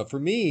yourself, but for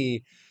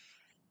me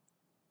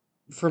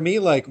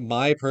like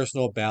my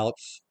personal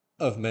bouts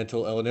of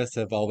mental illness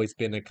have always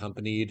been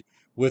accompanied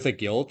with a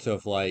guilt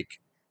of like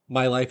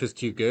my life is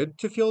too good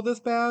to feel this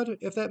bad,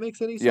 if that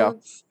makes any Yeah.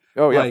 sense.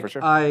 Oh yeah, for Like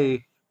sure.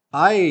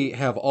 I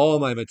have all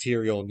my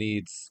material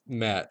needs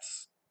met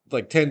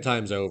like 10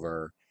 times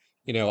over.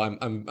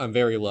 I'm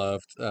very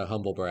loved,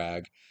 humble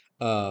brag.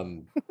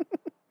 Um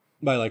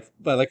by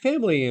like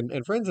family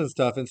and friends and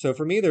stuff. And so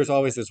for me there's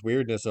always this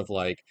weirdness of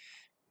like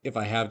if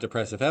I have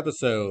depressive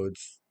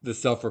episodes, the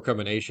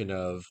self-recrimination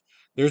of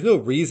there's no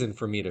reason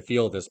for me to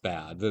feel this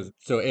bad.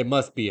 So it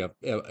must be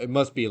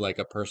like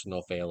a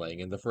personal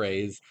failing. And the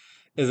phrase,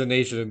 "As a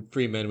nation of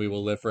free men, we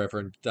will live forever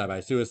and die by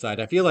suicide."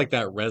 I feel like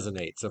that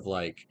resonates. Of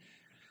like,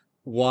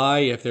 why,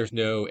 if there's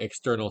no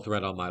external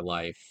threat on my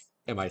life,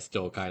 am I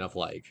still kind of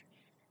like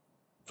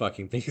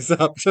fucking things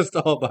up just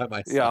all by Yeah.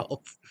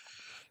 myself?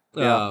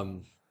 Yeah.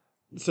 Um,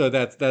 so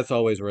that's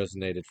always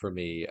resonated for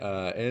me.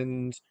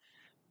 And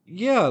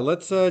yeah,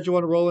 let's. Do you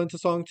want to roll into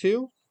song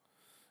two?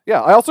 Yeah,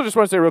 I also just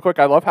want to say real quick,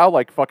 I love how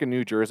like fucking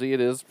New Jersey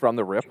it is from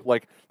the rip.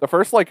 Like the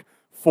first like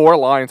four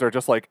lines are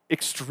just like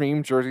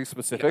extreme Jersey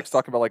specifics, Yes.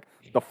 talking about like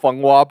the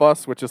Funghua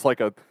bus, which is like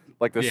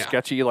this Yeah.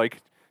 sketchy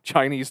like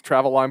Chinese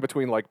travel line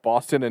between like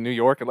Boston and New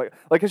York, and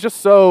like it's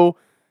just so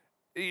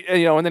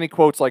and then he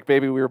quotes like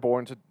 "Baby, we were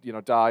born to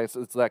die." It's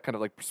that kind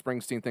of like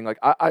Springsteen thing. Like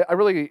I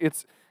really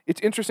it's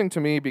interesting to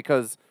me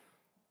because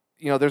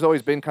there's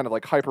always been kind of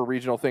like hyper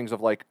regional things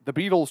of like the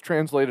Beatles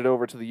translated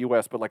over to the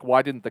U.S., but like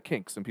why didn't the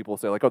Kinks? And people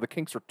say like, oh, the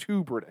Kinks are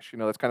too British.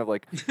 That's kind of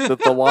like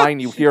the line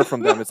you hear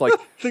from them. It's like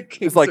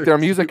Kinks their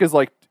music is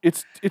like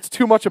it's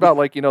too much about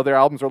like their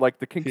albums are like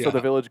the Kinks of the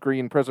Yeah. Village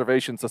Green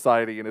Preservation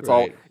Society, and it's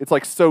Right. it's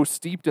like so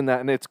steeped in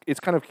that, and it's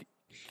kind of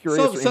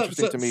curious or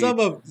interesting to me. Some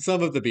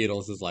of the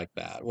Beatles is like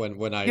that.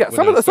 When I Yeah, when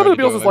some I of the started Beatles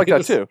going, is like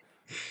that Beatles- too.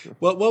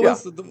 What Yeah,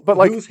 was but,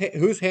 like,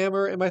 whose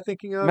hammer am I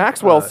thinking of?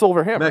 Maxwell's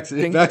Silver Hammer. Ding,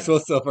 ding.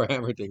 Maxwell's Silver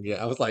Hammer ding.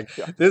 Yeah, I was like,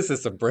 Yeah. this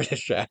is some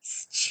British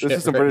ass shit. This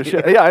is some right British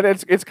here. shit. Yeah,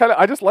 and it's kind of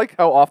I just like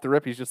how off the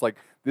rip he's just like,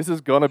 this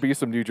is gonna be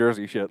some New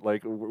Jersey shit.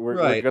 Like we're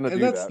Right, gonna and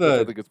do that's that. Which I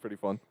the- think is pretty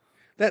fun.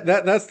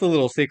 That's the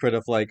little secret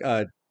of like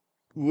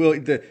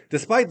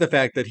despite the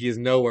fact that he is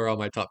nowhere on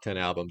my top 10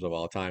 albums of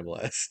all time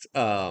list.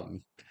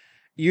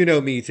 You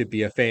know me to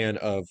be a fan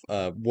of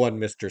one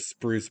Mr.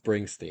 Spruce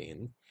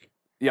Springsteen.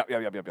 Yep.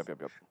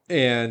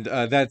 And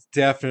that's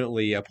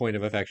definitely a point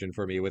of affection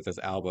for me with this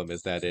album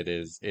is that it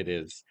is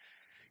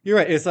you're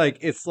right, it's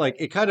like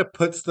it kind of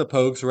puts the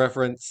Pogues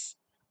reference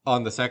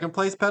on the second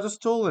place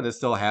pedestal and it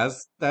still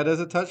has that as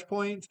a touch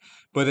point,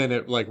 but then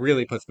it like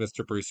really puts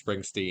Mr. Bruce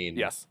Springsteen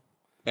Yes.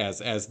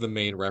 as the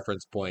main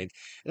reference point.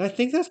 And I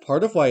think that's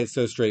part of why it's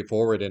so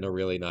straightforward in a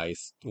really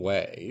nice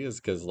way,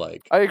 is because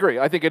like I agree.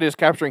 I think it is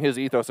capturing his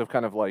ethos of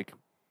kind of like,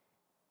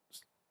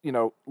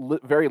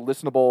 very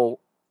listenable,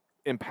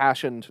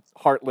 impassioned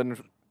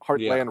heartland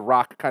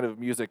rock kind of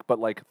music, but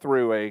like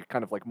through a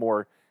kind of like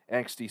more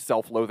angsty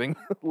self-loathing.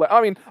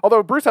 I mean,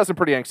 although Bruce has some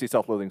pretty angsty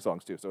self-loathing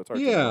songs too, so it's hard.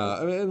 yeah,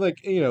 I mean,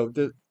 like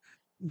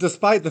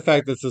despite the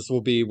fact that this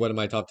will be one of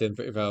my top 10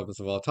 favorite albums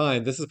of all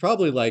time, this is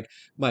probably like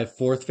my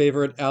fourth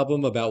favorite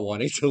album about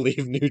wanting to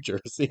leave New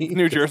Jersey.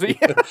 New Jersey.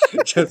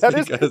 Just that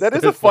is because a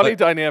there's, funny like,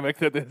 dynamic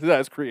that this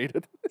has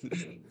created.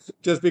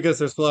 just because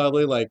there's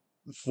probably like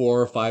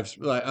 4 or 5,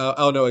 like, I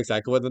don't know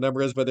exactly what the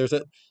number is, but there's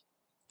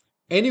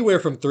anywhere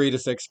from 3 to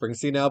 6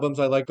 Springsteen albums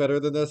I like better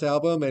than this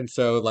album, and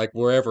so like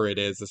wherever it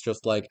is, it's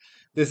just like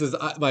this is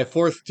my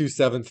 4th to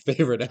 7th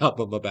favorite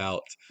album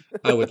about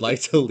I would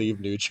like to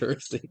leave New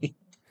Jersey.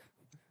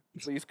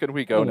 Please, can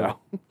we go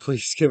now?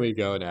 Please, can we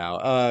go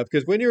now?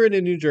 Because when you're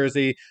in New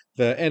Jersey,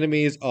 the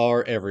enemies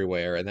are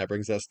everywhere, and that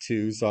brings us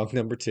to song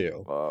number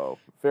 2. Oh,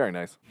 very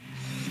nice.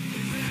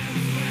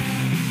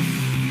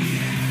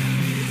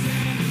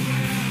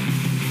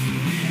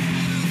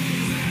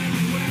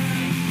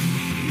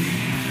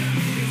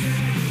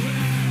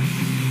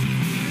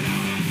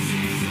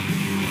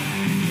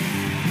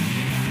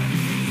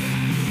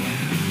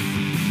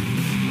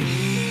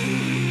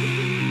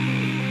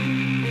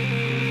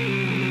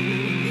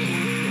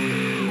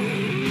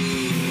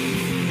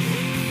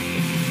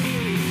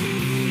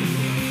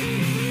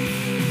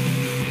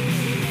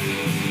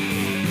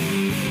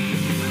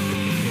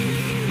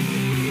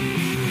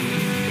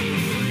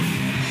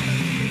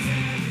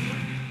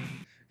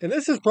 And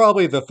this is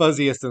probably the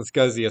fuzziest and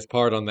scuzziest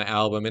part on the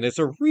album, and I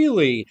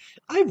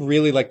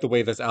really like the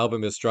way this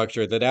album is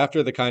structured, that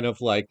after the kind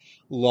of like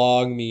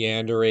long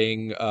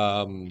meandering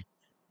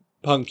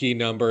punky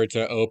number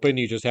to open,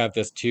 you just have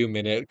this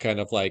 2-minute kind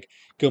of like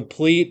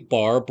complete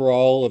bar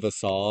brawl of a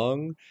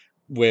song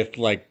with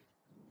like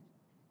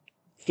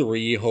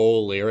 3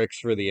 whole lyrics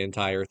for the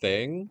entire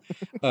thing.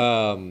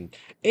 And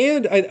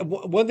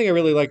one thing I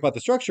really like about the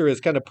structure is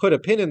kind of put a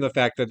pin in the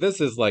fact that this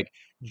is like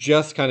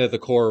just kind of the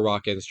core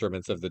rock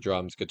instruments of the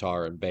drums,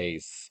 guitar, and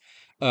bass.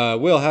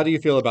 Will, how do you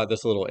feel about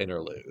this little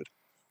interlude?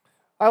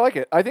 I like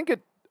it. I think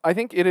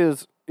it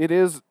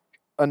is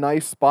a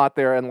nice spot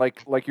there, and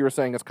like you were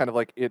saying, it's kind of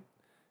like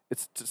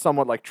it's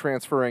somewhat like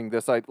transferring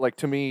this.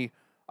 To me,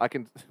 I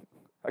can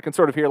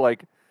sort of hear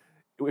like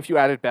if you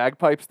added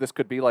bagpipes, this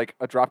could be like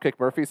a Dropkick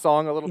Murphys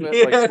song a little bit.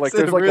 Yes, like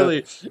there's like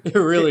it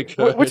really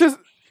could. which is,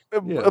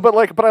 Yeah.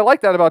 but I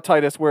like that about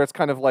Titus, where it's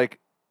kind of like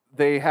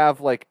they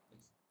have like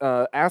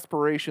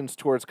aspirations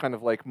towards kind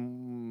of like I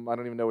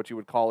don't even know what you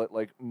would call it,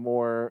 like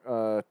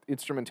more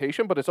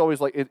instrumentation, but it's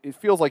always like it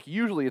feels like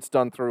usually it's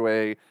done through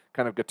a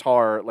kind of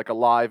guitar, like a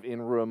live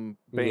in-room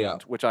band, Yeah.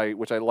 which I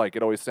like.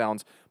 It always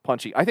sounds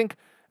punchy. I think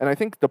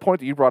the point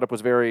that you brought up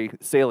was very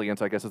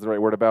salient, I guess is the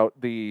right word, about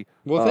the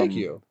Well, thank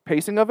you.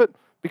 pacing of it,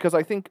 because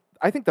I think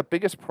the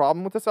biggest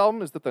problem with this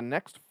album is that the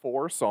next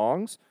 4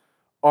 songs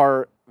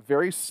are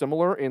very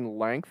similar in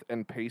length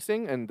and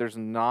pacing, and there's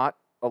not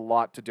a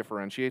lot to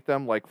differentiate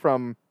them. Like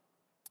and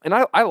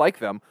I like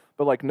them,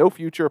 but like No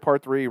Future,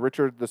 Part 3,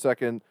 Richard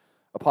II,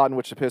 A Pod in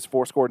Which to Piss,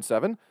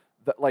 4-scored-7.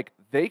 That like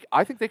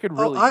I think they could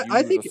really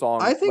use a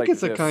song. I think like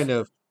it's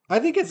this. I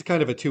think it's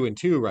kind of a 2 and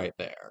 2 right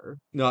there,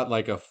 not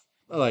like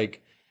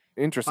like.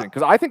 Interesting,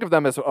 because I think of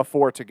them as a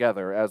 4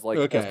 together, as like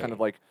as Okay. kind of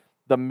like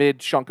the mid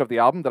chunk of the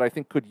album that I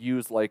think could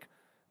use like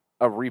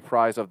a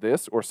reprise of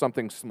this or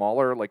something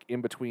smaller, like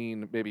in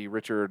between maybe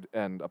Richard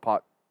and A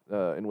Pot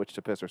in Which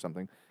to Piss or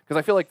something. Because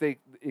I feel like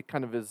it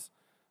kind of is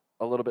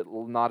a little bit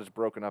not as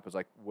broken up as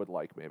I would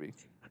like, maybe.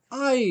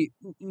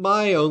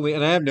 My only,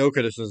 and I have no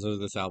criticism of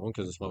this album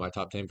because it's one of my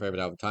top 10 favorite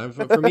album times.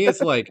 But for me,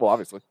 it's like Well,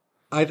 obviously.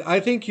 I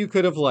think you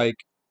could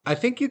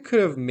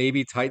have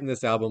maybe tightened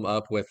this album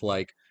up with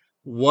like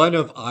one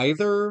of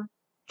either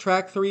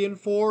track 3 and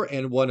 4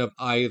 and one of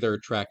either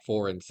track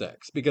 4 and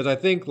 6 because I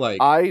think like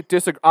I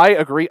disagree. I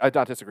agree. I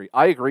don't disagree.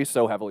 I agree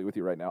so heavily with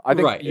you right now. I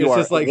think right, you it's are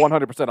just like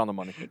 100% on the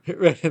money.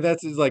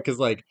 that's just like because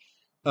like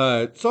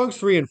songs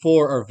 3 and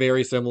 4 are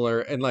very similar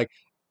and like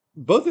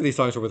both of these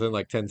songs are within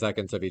like 10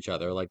 seconds of each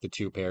other, like the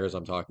two pairs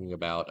I'm talking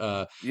about.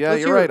 So Yeah,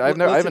 you're right. I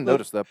haven't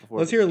noticed that before.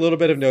 let's hear a little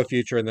bit of No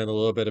Future and then a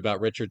little bit about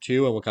Richard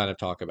 2, and we'll kind of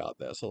talk about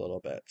this a little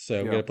bit. So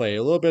I'm Yeah. going to play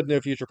a little bit of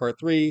No Future Part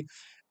 3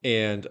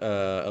 and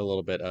a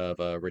little bit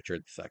of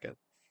Richard 2nd.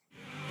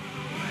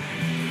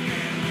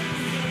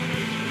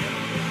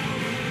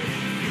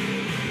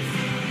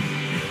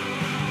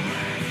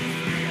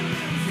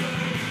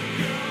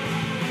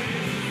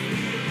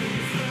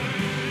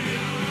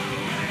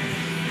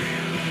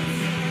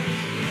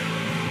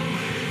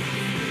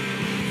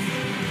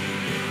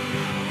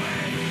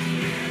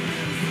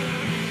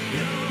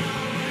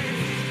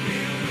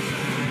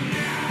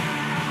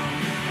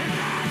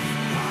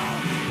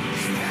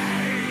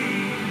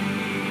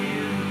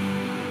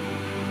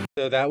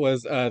 So that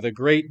was the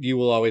great "You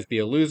Will Always Be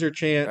a Loser"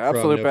 chant from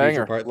Absolute No banger.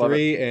 Future Part Love it.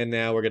 3, and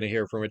now we're going to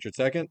hear from Richard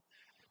 2nd.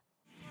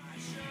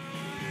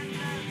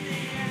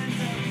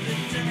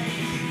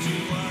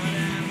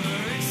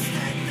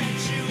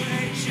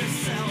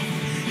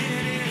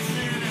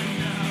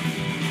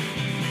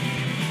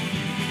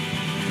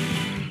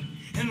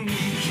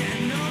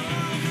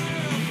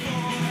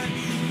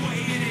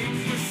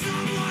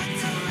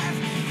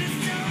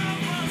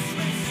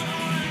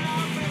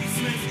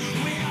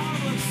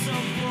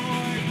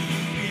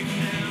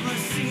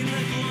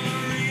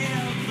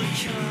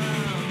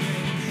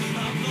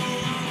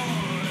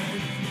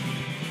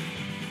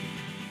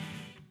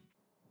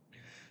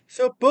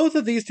 So both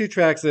of these two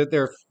tracks,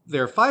 they're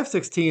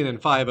 516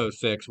 and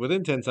 506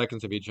 within 10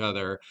 seconds of each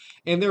other,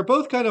 and they're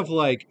both kind of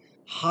like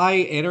high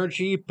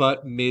energy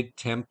but mid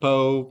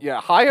tempo. Yeah,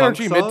 high punk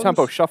energy, mid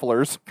tempo songs.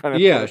 shufflers kind of.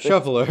 Yeah, kind of thing.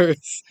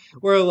 shufflers.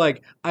 Where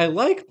like I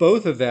like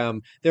both of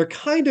them. They're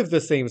kind of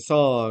the same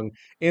song,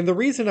 and the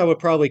reason I would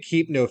probably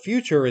keep No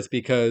Future is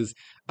because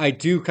I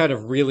do kind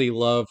of really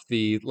love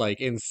the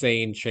like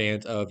insane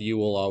chant of "You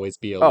will always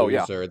be a Oh, yeah.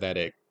 loser" that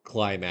it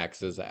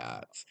climaxes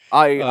at.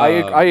 I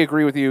Um,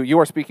 agree with you. You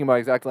are speaking my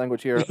exact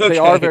language here. They Okay.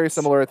 are very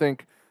similar. I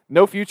think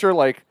No Future.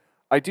 Like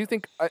I do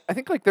think I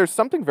think like there's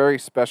something very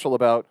special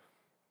about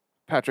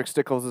Patrick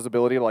Stickles'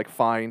 ability to like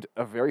find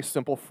a very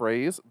simple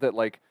phrase that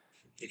like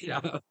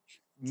Yeah.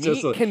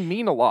 Just a- can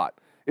mean a lot.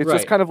 It's Right.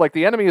 just kind of like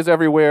the enemy is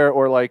everywhere,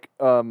 or like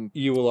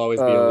You will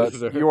always be a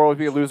loser. you will always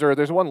be a loser.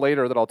 There's one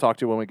later that I'll talk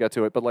to when we get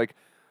to it, but like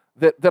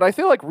that I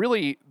feel like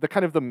really the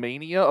kind of the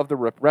mania of the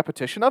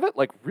repetition of it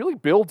like really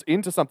builds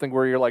into something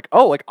where you're like,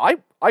 oh, like I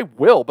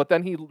will, but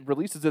then he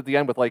releases it at the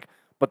end with like,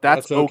 but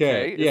that's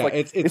okay. Yeah, like,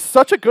 it's it's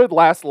such a good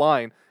last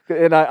line,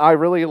 and I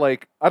really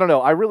like I don't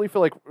know. I really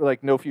feel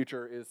like No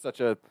Future is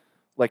such a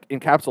like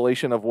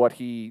encapsulation of what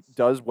he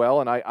does well,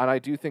 and I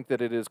do think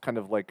that it is kind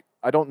of like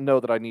I don't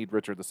know that I need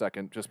Richard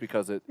II just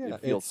because it feels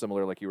it's-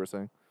 similar, like you were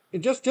saying.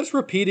 just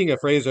repeating a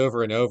phrase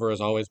over and over has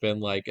always been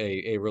like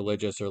a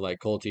religious or like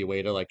culty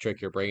way to like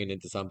trick your brain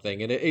into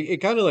something, and it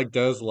kind of like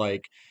does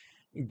like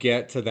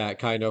get to that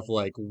kind of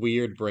like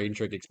weird brain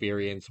trick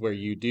experience where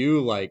you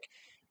do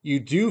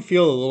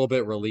feel a little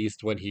bit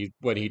released when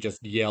he just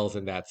yells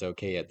and that's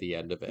okay at the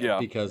end of it, Yeah.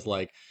 because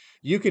like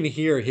you can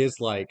hear his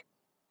like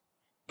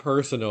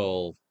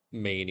personal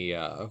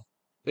mania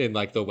in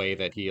like the way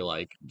that he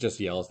like just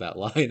yells that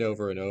line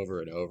over and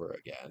over and over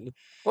again.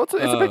 Well, it's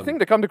a big thing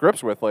to come to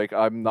grips with. Like,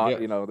 I'm not, Yeah.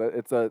 you know, that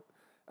it's a.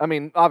 I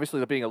mean,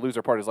 obviously, the being a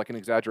loser part is like an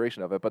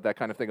exaggeration of it, but that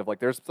kind of thing of like,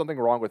 there's something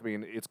wrong with me,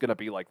 and it's gonna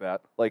be like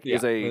that. Like, Yeah,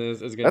 is a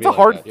it's gonna that's be a like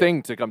hard that, yeah.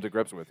 thing to come to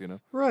grips with, you know.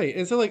 Right.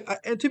 And so like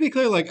and to be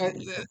clear, like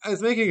I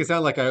was making it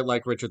sound like I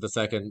like Richard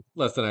II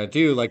less than I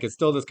do. Like it's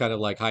still this kind of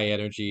like high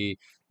energy,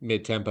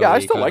 mid tempo Yeah, I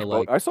kind still of like both.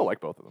 like I still like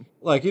both of them.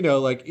 like you know,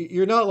 like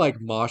you're not like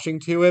moshing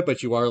to it,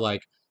 but you are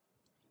like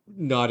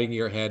nodding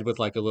your head with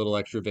like a little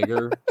extra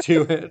vigor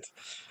to it.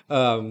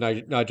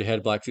 Nod your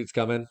head, Black Suit's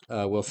coming.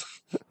 Will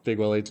Big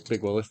Willie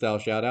style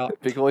shout out.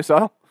 Big Willie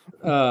style.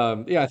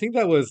 Yeah, I think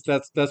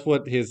that's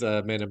what his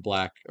Men in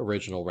Black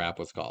original rap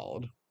was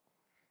called.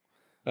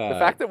 The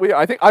fact that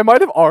I think I might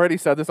have already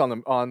said this on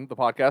the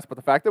podcast, but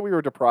the fact that we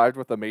were deprived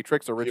with the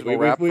Matrix original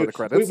rap for the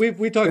credits.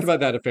 We talked about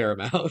that a fair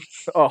amount.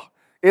 Oh,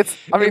 it's.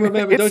 I Hey, mean,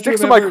 remember- it don't you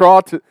sticks to my remember-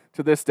 craw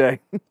to this day.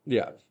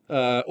 Yeah.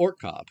 Orc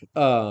Cop.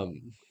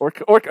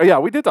 Or yeah,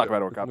 we did talk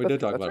about Orc Cop. We did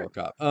talk That's about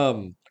right. Orc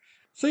Cop.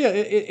 So yeah,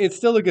 it's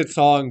still a good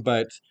song,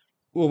 but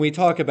when we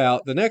talk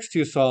about the next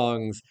two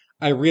songs,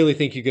 I really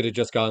think you could have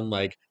just gone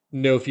like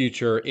No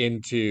Future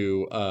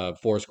into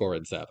Fourscore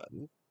and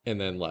Seven.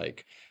 And then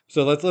like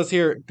so let's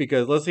hear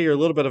a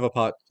little bit of a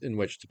pot in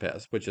which to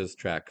piss, which is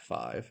track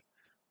 5.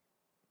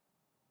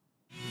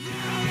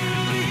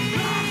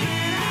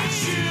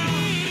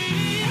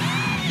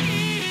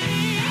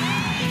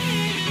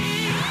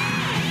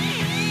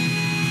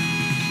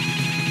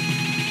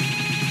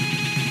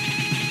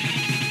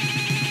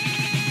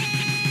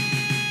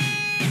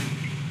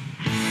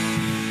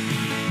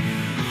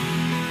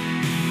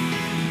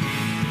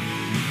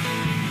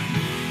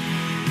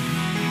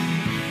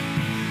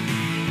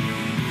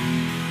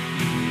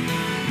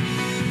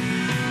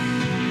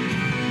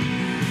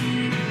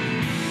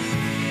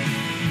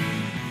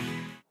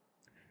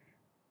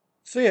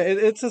 So yeah,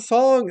 it's a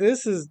song.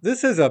 This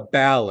is a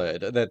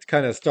ballad that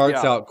kind of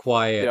starts Yeah. out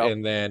quiet Yep.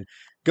 and then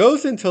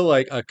goes into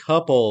like a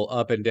couple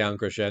up and down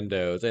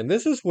crescendos. And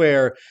this is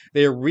where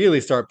they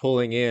really start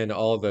pulling in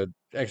all the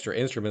extra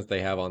instruments they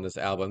have on this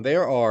album.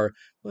 There are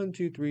 1,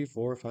 2, 3,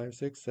 4, 5,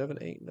 6, 7,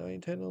 8, 9,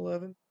 10,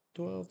 11,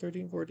 12,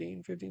 13,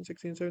 14, 15,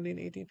 16, 17,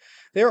 18.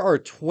 There are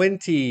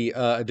 20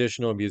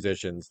 additional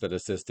musicians that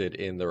assisted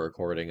in the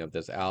recording of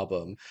this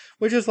album,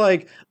 which is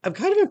like I'm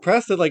kind of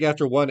impressed that like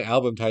after one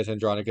album, Titus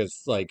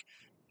Andronicus like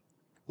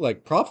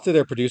props to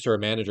their producer or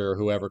manager or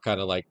whoever kind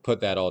of like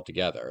put that all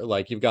together.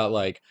 Like you've got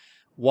like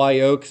Y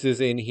Oaks is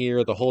in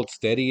here, the Hold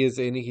Steady is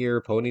in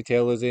here,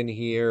 Ponytail is in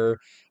here,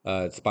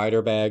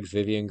 Spider Bags,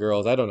 Vivian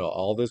Girls. I don't know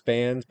all those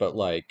bands, but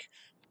like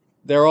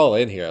they're all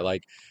in here.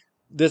 Like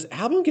this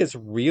album gets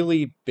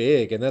really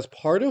big, and that's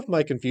part of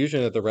my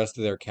confusion at the rest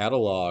of their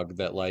catalog.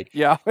 That like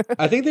Yeah.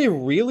 I think they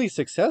really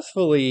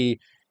successfully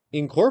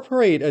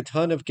incorporate a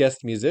ton of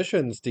guest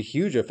musicians to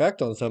huge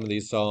effect on some of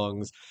these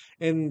songs,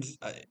 and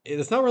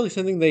it's not really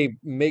something they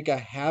make a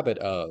habit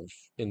of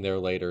in their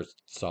later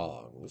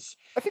songs.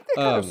 I think they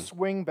kind of Um,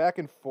 swing back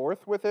and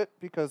forth with it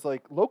because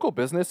like local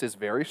business is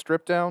very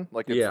stripped down.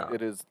 Like yeah,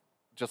 it is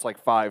just like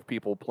 5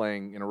 people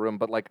playing in a room.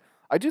 But like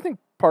I do think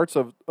parts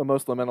of A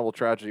Most Lamentable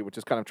Tragedy, which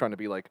is kind of trying to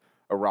be like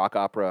a rock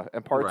opera,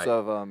 and parts right.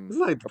 of This is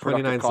like A Productive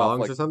 29 Cough, songs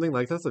like or something.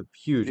 Like that's a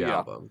huge yeah,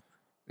 album.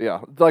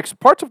 yeah, like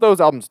parts of those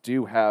albums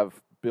do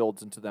have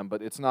builds into them,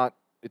 but it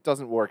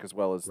doesn't work as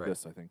well as Right.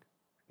 this, I think.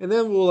 And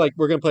then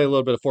we're gonna play a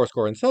little bit of Four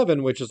Score and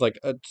Seven, which is like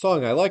a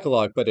song I like a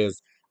lot, but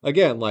is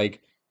again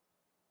like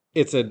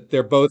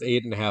they're both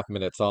 8.5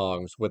 minute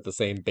songs with the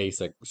same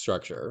basic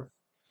structure.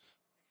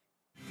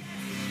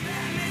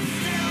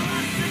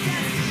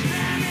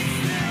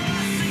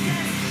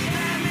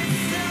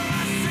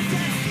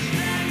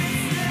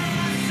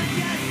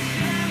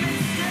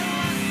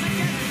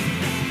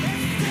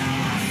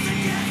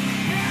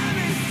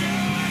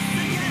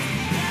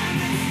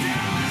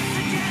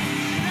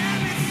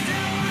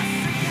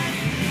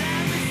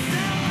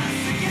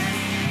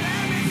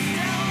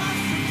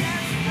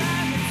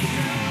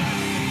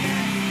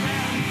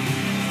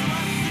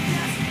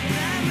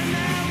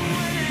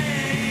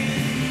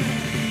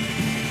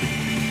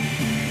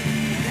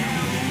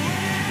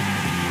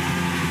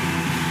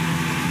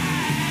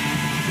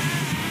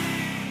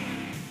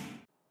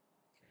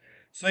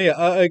 So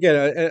yeah, again,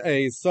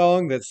 a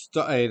song an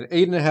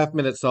 8.5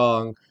 minute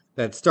song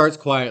that starts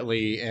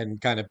quietly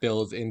and kind of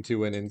builds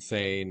into an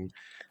insane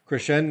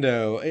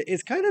crescendo.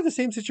 It's kind of the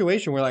same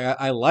situation where like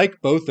I like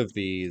both of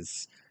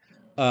these.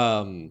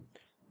 Um,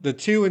 the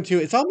two and two.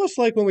 It's almost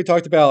like when we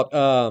talked about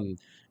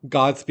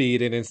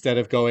Godspeed, and instead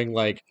of going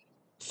like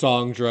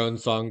song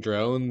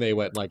drone, they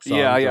went like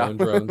Yeah, song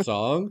yeah. drone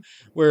song.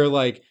 Where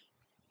like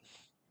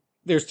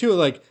there's two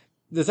like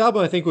this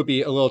album I think would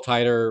be a little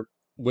tighter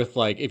with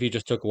like if you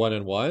just took one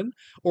and one,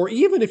 or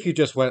even if you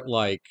just went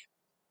like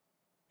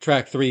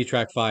track 3,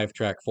 track 5,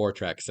 track 4,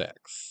 track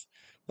 6.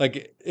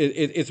 Like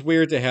it's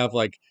weird to have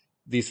like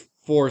these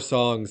 4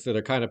 songs that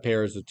are kind of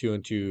pairs of 2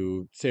 and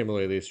 2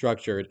 similarly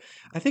structured.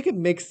 I think it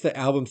makes the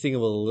album seem a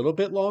little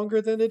bit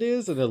longer than it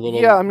is and a Yeah,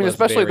 little I mean, less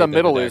especially the varied than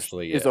it middle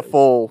actually is a is.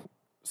 full Yeah,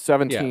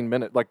 17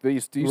 minute. Like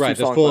these two right. This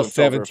songs by full themselves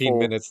are a 17 full.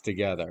 minutes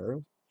together.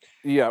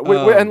 Yeah, and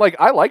Um, like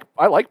I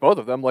like both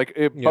of them. Like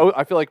yeah.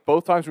 I feel like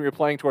both times when we were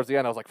playing towards the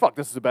end, I was like, "Fuck,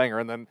 this is a banger,"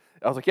 and then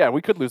I was like, "Yeah,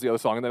 we could lose the other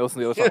song," and then I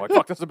listened to the other song, like,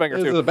 "Fuck, this is a banger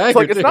This too." is a It's banger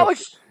like it's not too. like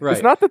Right.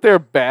 it's not that they're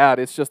bad.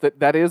 It's just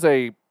that is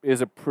a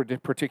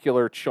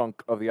particular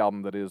chunk of the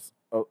album that is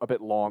a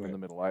bit long in Right. the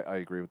middle. I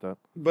agree with that.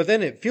 But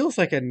then it feels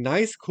like a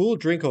nice, cool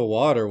drink of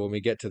water when we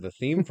get to the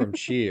theme from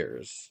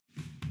Cheers.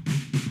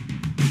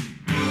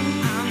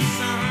 I'm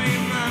sorry,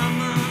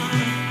 mama,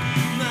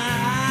 but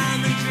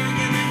I've been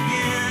drinking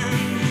again.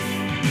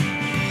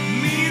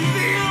 Me and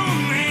the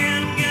old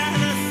man got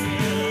us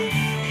a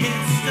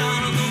head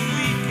start on the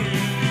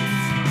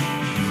weekends.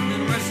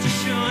 And rest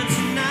assured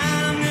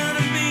tonight I'm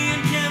gonna be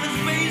in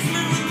Kevin's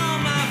basement with all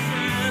my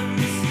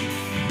friends.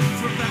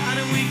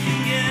 Provided we can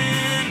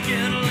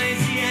get a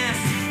lazy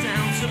asses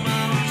down to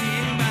bottle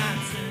king by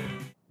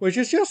 10. Which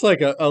is just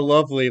like a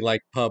lovely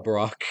like pub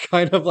rock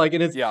kind of like,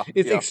 and Yeah,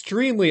 it's yeah,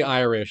 extremely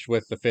Irish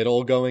with the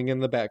fiddle going in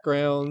the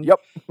background. yep,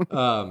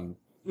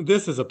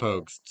 This is a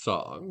Pogues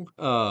song.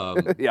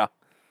 yeah,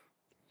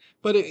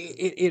 But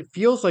it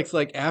feels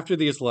like after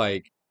these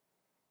like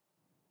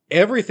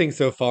everything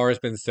so far has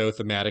been so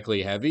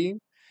thematically heavy,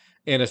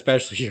 and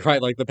especially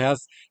right like the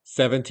past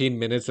 17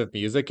 minutes of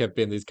music have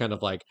been these kind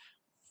of like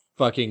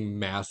fucking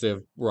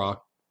massive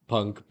rock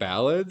punk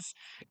ballads.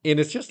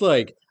 And it's just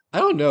like, I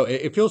don't know,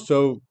 it feels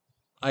so.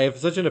 I have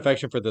such an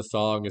affection for this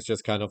song. It's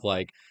just kind of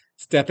like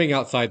stepping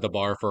outside the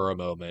bar for a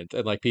moment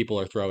and like people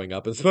are throwing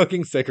up and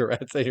smoking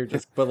cigarettes and you're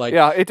just, but like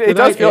yeah. It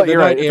does feel. the You're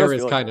night right. It air does is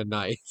feel like kind that. of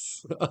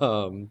nice.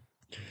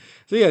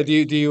 So yeah, do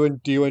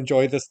you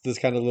enjoy this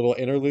kind of little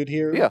interlude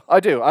here? Yeah, I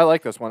do. I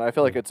like this one. I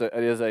feel like it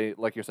is a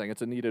like you're saying,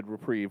 it's a needed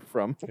reprieve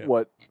from Yeah.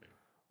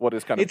 what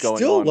is kind of It's going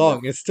still on.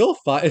 long. It's still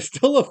it's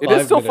still a It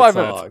is still 5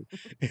 minute 5 minutes. song.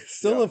 It's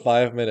still Yeah. a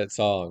 5 minute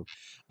song.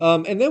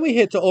 And then we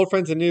hit to Old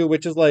Friends and New,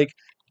 which is like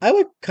I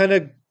would kind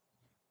of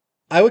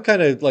I would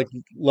kind of like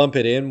lump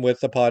it in with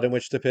the Pod in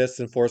Which to Piss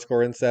and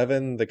Fourscore and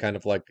Seven. The kind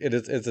of like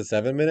it's a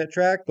 7 minute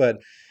track, but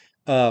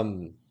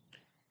um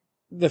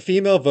the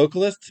female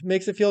vocalist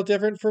makes it feel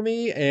different for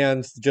me,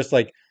 and just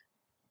like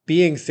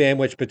being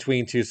sandwiched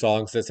between two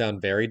songs that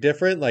sound very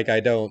different. Like I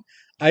don't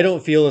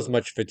feel as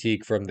much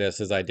fatigue from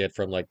this as I did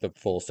from like the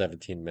full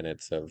 17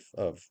 minutes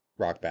of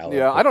rock ballad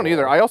Yeah, I don't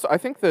either. before. I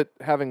think that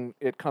having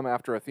it come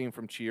after a theme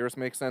from Cheers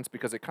makes sense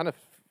because it kind of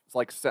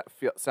like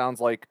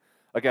sounds like,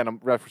 again, I'm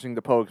referencing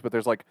the Pogues, but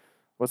there's like,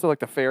 what's it, like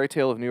the Fairy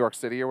Tale of New York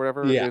City or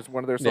whatever Yeah. is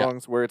one of their Yeah.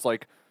 songs where it's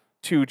like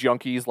two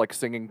junkies like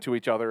singing to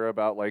each other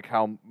about like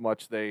how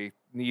much they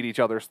need each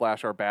other /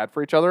 are bad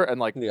for each other, and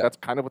like Yeah. that's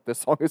kind of what this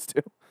song is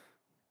too.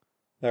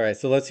 All right,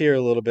 so let's hear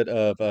a little bit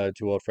of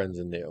Two Old Friends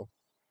and New.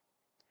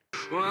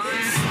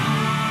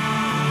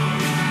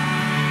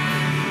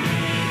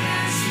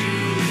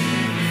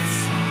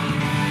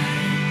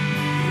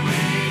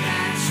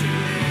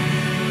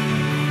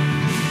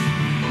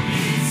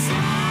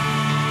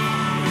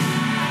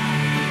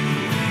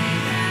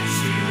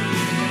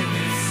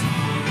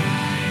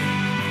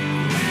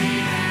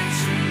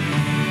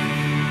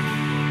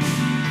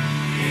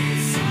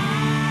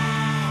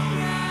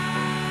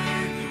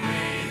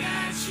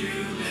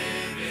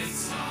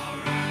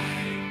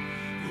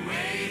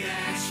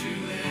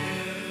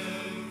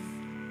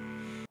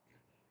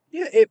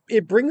 Yeah,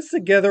 it brings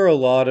together a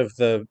lot of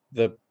the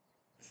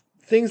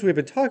things we've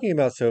been talking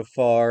about so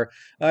far.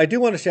 I do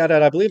want to shout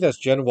out, I believe that's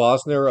Jen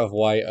Wasner of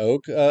White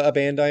Oak, a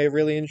band I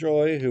really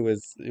enjoy, who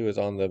is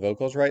on the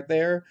vocals right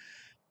there.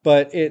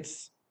 But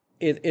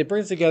it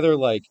brings together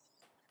like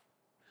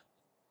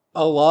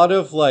a lot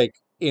of like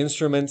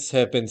instruments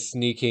have been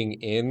sneaking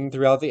in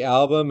throughout the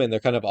album, and they're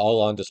kind of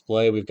all on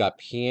display. We've got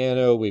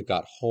piano, we've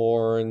got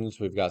horns,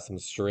 we've got some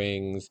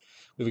strings,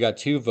 we've got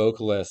two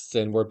vocalists,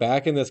 and we're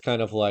back in this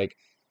kind of like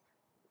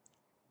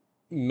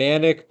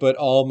manic but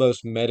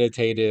almost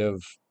meditative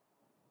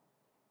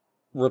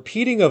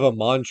repeating of a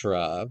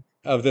mantra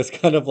of this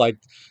kind of like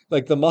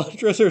the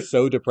mantras are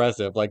so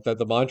depressive, like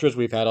the mantras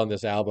we've had on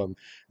this album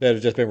that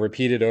have just been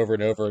repeated over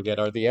and over again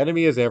are: the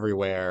enemy is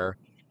everywhere,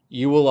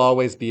 you will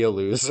always be a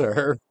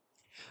loser.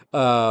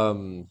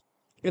 um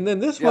and then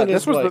this Yeah, one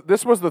is like,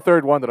 this was the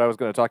third one that I was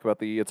going to talk about.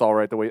 The It's All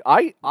Right the Way.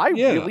 I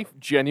yeah, really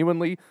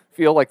genuinely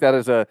feel like that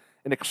is an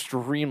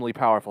extremely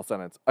powerful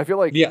sentence. I feel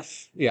like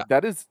yes, yeah,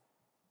 that is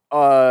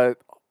uh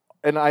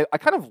and I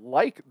kind of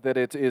like that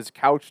it is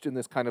couched in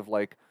this kind of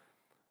like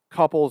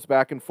couples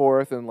back and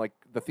forth, and like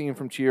the theme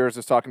from Cheers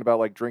is talking about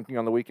like drinking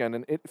on the weekend,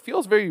 and it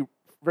feels very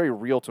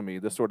real to me,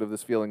 this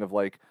feeling of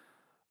like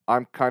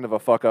I'm kind of a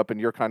fuck up and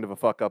you're kind of a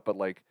fuck up, but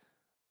like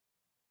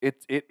it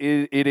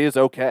is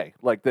okay,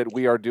 like that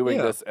we are doing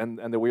yeah, this, and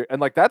that we and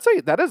like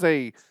that is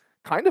a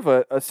kind of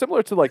a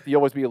similar to like the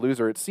always be a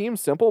loser. It seems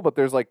simple, but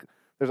there's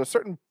a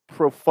certain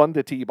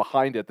profundity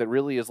behind it that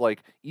really is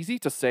like easy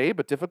to say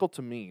but difficult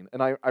to mean,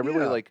 and I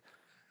really yeah. like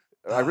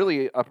I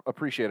really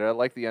appreciate it. I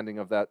like the ending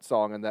of that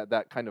song and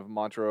that kind of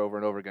mantra over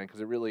and over again because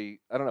it really,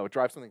 I don't know, it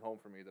drives something home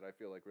for me that I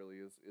feel like really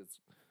is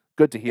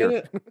good to And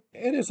hear.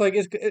 it's like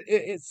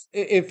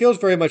it feels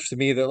very much to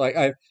me that like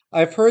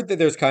I've heard that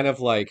there is kind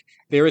of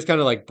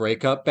like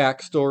breakup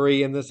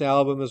backstory in this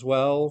album as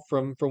well,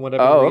 from what I've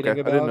been Oh, okay. reading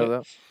I didn't about know it.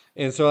 that.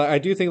 And so I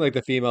do think like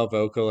the female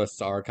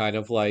vocalists are kind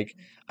of like,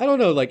 I don't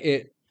know, like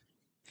it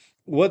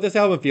what this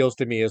album feels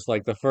to me is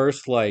like the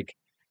first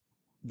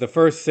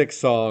six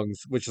songs,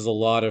 which is a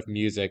lot of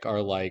music,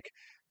 are like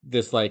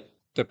this like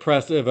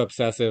depressive,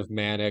 obsessive,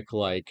 manic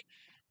like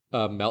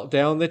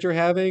meltdown that you're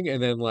having,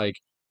 and then like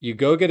you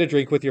go get a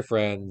drink with your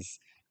friends,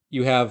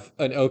 you have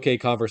an okay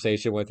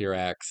conversation with your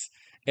ex,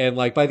 and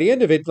like by the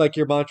end of it, like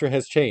your mantra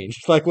has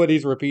changed. Like what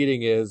he's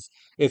repeating is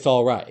it's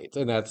all right,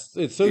 and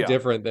it's so Yeah,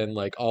 different than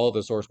like all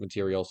the source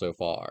material so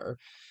far.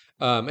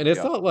 And yeah,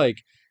 it's not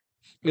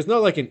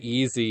like an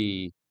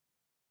easy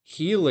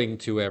healing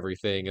to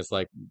everything. It's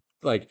like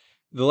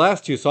the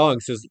last two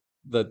songs is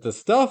the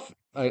stuff.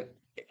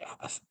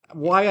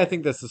 Why I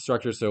think this is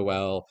structured so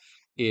well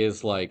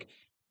is like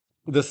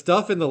the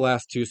stuff in the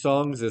last two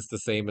songs is the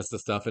same as the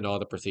stuff in all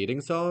the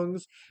preceding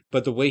songs,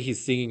 but the way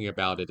he's singing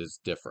about it is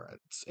different.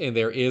 And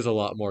there is a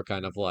lot more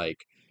kind of like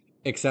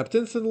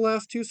acceptance in the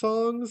last two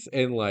songs,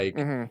 and like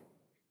hmm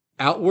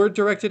outward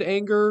directed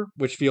anger,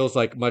 which feels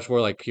like much more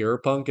like pure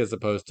punk as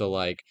opposed to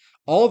like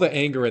all the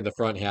anger in the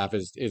front half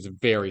is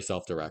very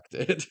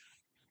self-directed.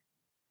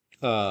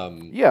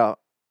 um yeah.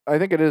 I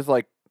think it is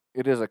like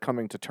it is a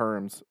coming to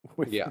terms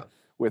with yeah.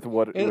 with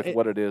And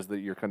what it is that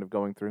you're kind of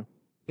going through.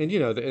 you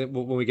know,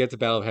 when we get to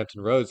Battle of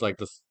Hampton Roads, like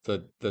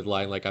the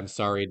line like "I'm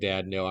sorry,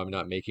 Dad, no, I'm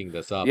not making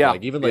this up." Yeah,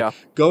 Like even like yeah,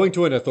 going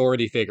to an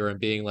authority figure and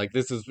being like,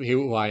 "This is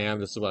who I am.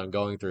 This is what I'm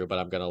going through," but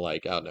I'm gonna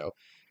like, I don't know,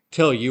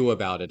 tell you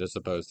about it as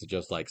opposed to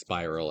just like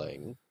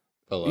spiraling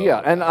below yeah.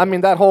 it And I about mean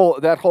it. that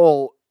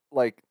whole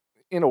like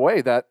in a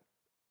way that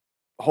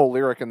whole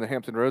lyric in the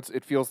Hampton Roads,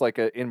 it feels like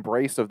an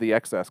embrace of the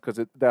excess because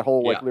that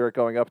whole like Yeah, lyric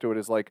going up to it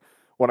is like,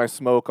 when I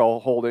smoke, I'll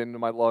hold it into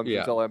my lungs yeah,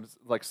 until I'm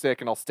like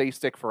sick, and I'll stay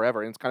sick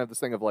forever. And it's kind of this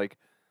thing of like,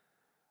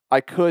 I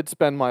could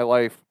spend my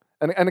life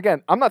And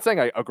again, I'm not saying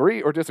I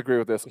agree or disagree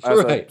with this. That's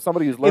As right.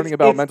 somebody who's learning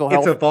about mental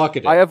It's health,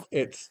 evocative.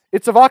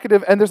 it's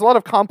evocative, and there's a lot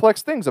of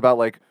complex things about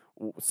like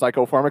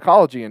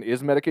psychopharmacology and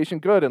is medication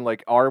good, and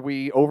like are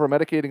we over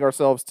medicating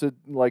ourselves to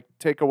like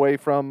take away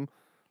from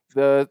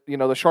the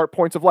the sharp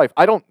points of life.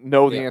 I don't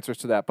know the Yeah. answers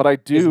to that, but I Is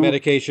do.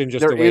 medication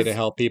just there a way to is-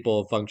 help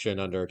people function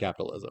under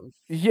capitalism?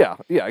 Yeah,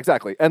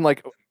 exactly. And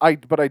like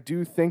but I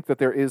do think that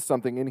there is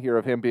something in here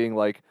of him being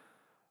like,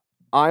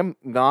 I'm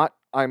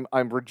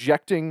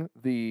rejecting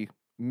the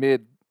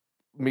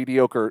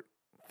mediocre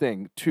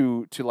thing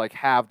to like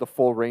have the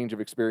full range of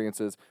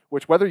experiences,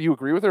 which whether you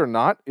agree with it or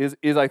not is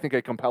I think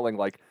a compelling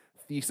like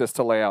thesis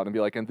to lay out and be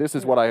like, and this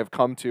is what I have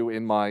come to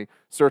in my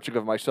searching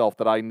of myself,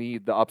 that I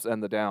need the ups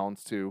and the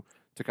downs to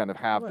kind of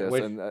have Right, this.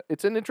 which- And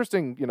it's an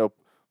interesting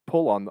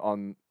pull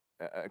on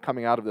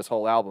coming out of this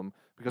whole album,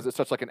 because it's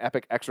such like an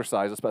epic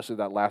exercise, especially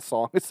that last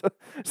song. It's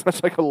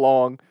such like a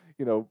long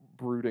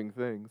brooding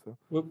thing. So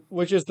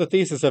Which is the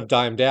thesis of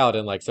Dimed Out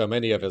in like so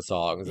many of his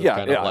songs. It's Yeah,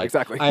 kind of like,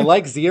 exactly. I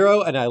like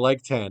 0 and I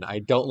like 10. I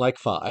don't like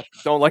 5.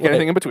 don't like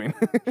anything in between.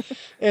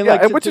 And Yeah,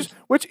 like, and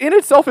which in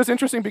itself is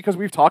interesting, because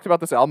we've talked about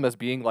this album as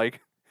being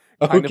like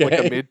kind of like a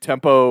Okay.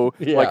 mid-tempo,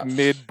 Yeah. like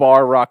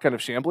mid-bar rock kind of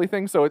shambly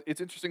thing. So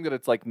it's interesting that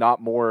it's like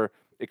not more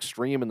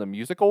extreme in the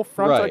musical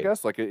front, I Right.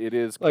 guess. Like it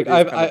is Like,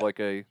 kind I- of like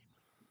a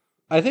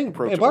I think and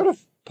approachable.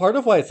 part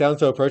of why it sounds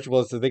so approachable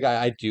is the thing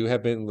I've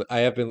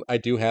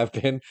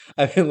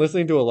been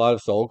listening to a lot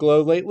of Soul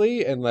Glow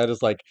lately, and that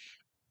is like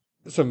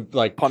some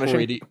like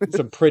Punishing.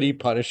 pretty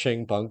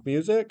punishing punk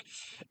music,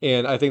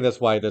 and I think that's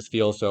why this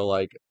feels so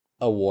like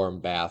a warm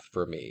bath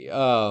for me.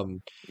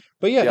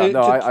 But yeah, Yeah,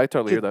 no, I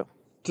totally hear that.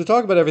 to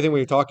talk about everything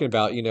we were talking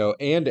about,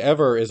 and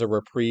Ever is a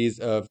reprise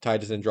of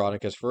Titus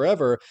Andronicus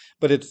Forever,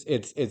 but it's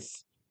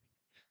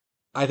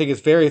I think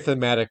it's very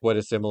thematic what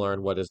is similar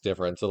and what is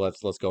different. So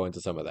let's go into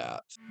some of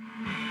that.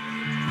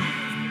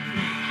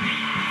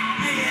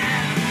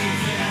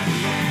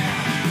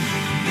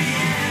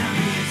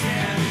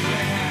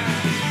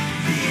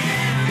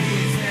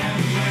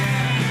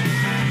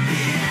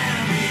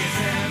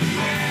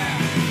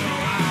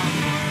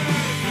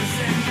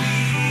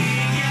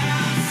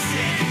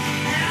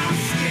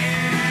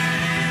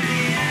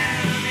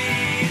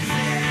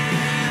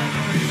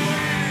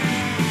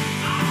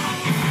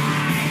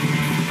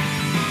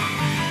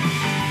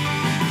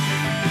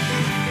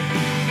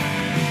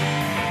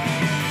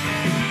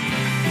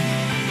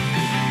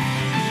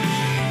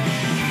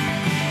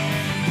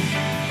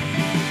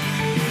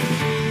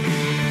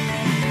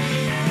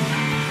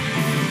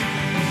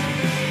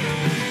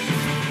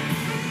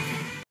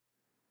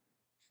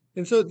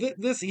 And so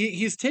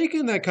he's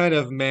taken that kind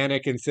of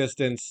manic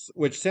insistence,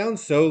 which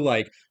sounds so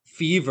like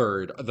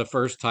fevered the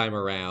first time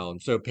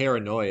around, so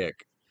paranoid,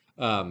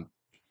 um,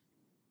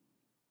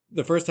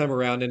 the first time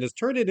around, and has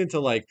turned it into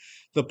like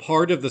the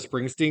part of the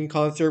Springsteen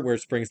concert where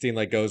Springsteen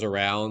like goes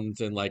around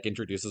and like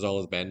introduces all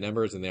his band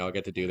members and they all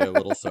get to do their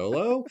little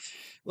solo.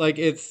 Like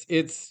it's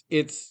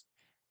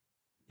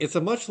a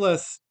much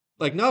less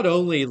like not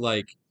only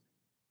like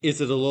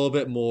is it a little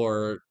bit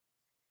more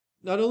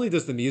not only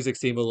does the music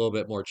seem a little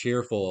bit more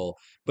cheerful,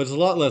 but it's a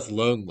lot less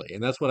lonely.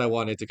 And that's what I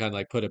wanted to kind of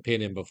like put a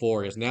pin in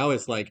before is now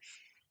it's like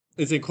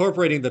it's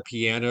incorporating the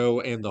piano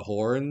and the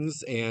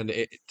horns. And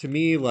to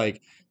me,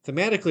 like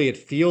thematically, it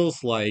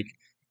feels like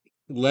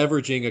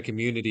leveraging a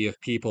community of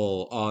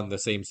people on the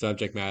same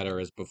subject matter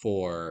as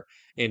before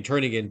and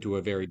turning it into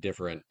a very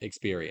different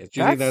experience.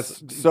 Do you think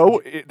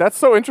That's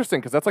so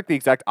interesting, because that's like the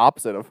exact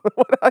opposite of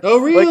what Oh,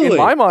 really? Like in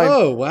my mind,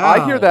 Oh, wow.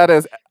 I hear that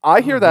as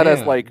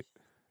man.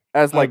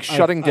 like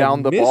shutting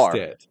down the missed bar.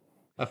 It.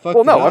 I fucked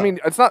Well, it no, I up. mean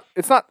it's not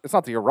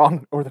that you're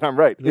wrong or that I'm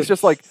right. It's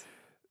just like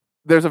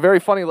there's a very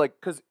funny like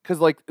because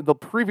like the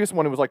previous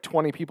one it was like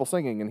 20 people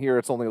singing, and here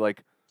it's only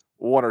like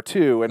 1 or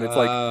 2, and it's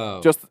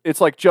Oh.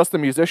 like just the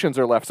musicians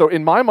are left. So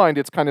in my mind,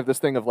 it's kind of this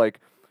thing of like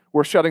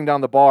we're shutting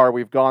down the bar.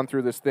 We've gone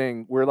through this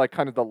thing. We're like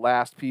kind of the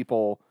last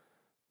people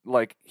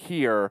like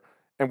here,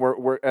 and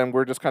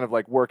we're just kind of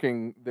like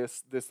working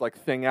this like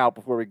thing out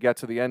before we get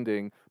to the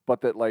ending.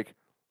 But that like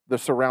the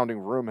surrounding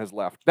room has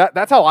left.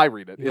 That's how I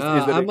read it.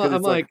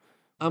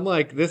 I'm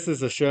like, this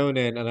is a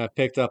shonen, and I've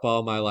picked up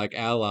all my like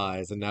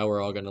allies, and now we're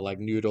all gonna like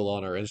noodle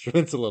on our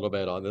instruments a little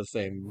bit on the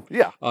same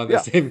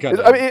same kind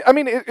of. I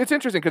mean, it's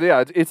interesting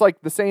because it's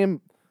like the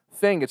same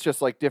thing. It's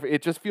just like different.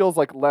 It just feels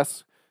like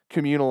less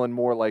communal and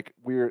more like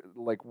weird.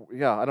 Like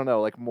I don't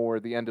know, like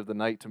more the end of the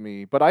night to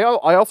me. But I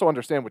also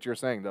understand what you're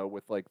saying though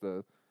with like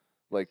the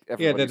like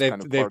everybody's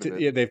kind of part of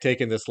it. they've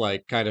taken this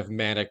like kind of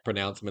manic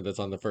pronouncement that's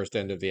on the first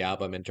end of the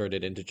album and turned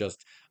it into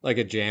just like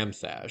a jam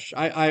sesh.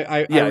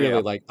 I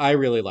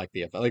really like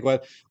the effect. Like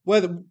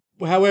whether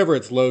however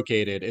it's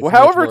located, it's however much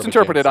it's more of a jam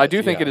interpreted, I do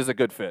sesh, think yeah. it is a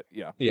good fit.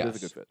 Yeah, Yes. it is a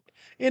good fit.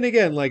 And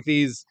again, like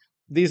these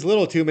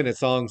little 2-minute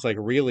songs like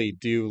really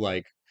do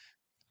like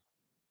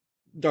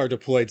are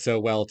deployed so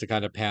well to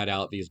kind of pad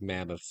out these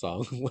mammoth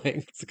song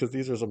lengths, because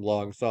these are some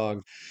long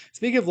songs.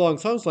 Speaking of long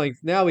songs length,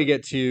 now we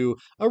get to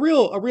a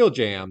real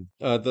jam,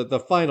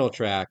 the final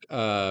track,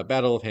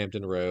 Battle of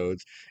Hampton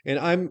Roads,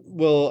 and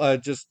will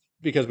just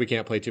because we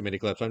can't play too many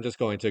clips, I'm just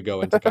going to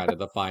go into kind of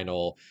the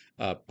final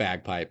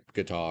bagpipe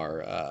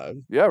guitar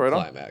Yeah, right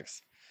on.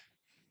 climax.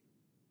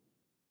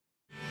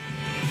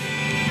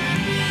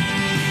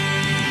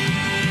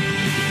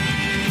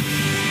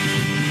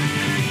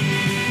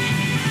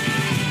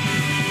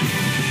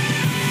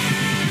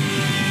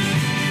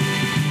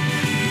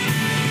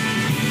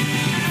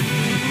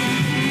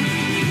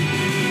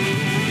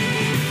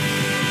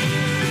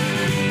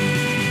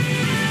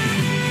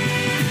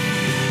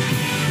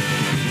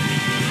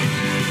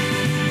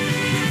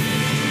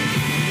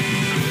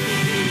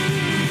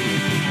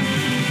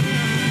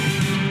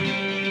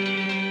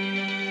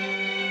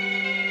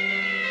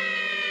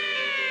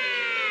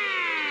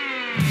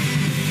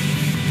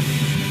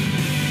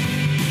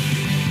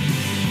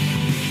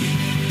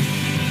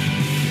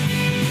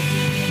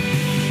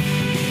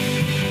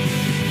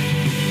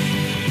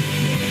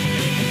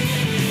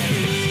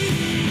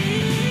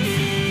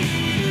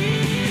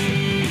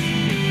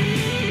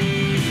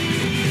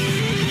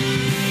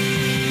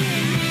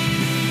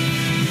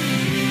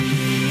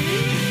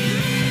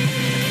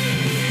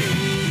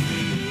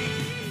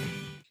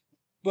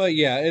 But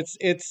yeah,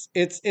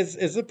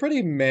 it's a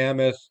pretty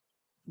mammoth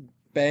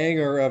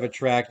banger of a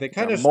track that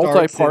A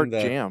multi-part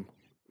jam.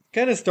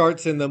 kind of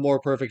starts in the More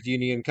Perfect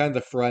Union, kind of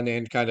the front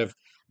end, kind of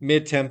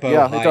mid-tempo,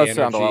 Yeah, high it does energy.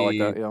 sound a lot like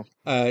that.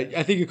 Yeah.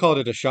 I think you called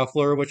it a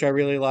shuffler, which I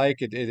really like.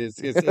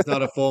 It's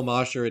not a full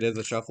mosher, it is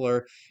a shuffler,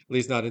 at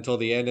least not until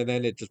the end, and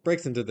then it just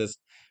breaks into this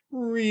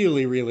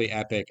really, really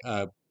epic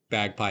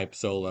bagpipe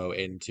solo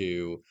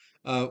into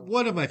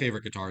one of my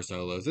favorite guitar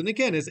solos. And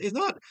again, is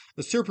not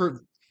a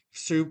super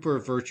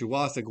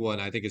virtuosic one.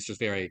 I think it's just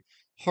very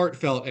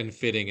heartfelt and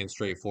fitting and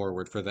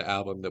straightforward for the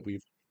album that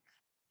we've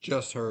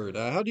just heard.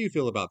 How do you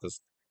feel about this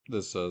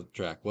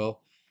track?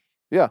 Well,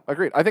 Yeah,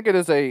 agreed. I think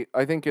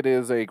it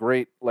is a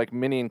great like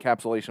mini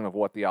encapsulation of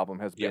what the album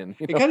has yeah, been.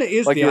 it kind of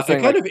is like you were saying,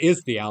 it kind like, of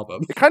is the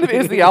album. it kind of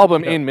is the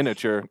album Yeah. in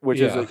miniature, which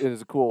Yeah.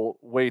 is a cool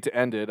way to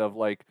end it. Of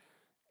like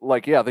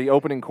yeah, the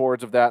opening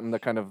chords of that and the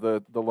kind of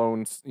the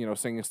lone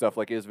singing stuff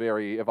like is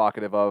very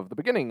evocative of the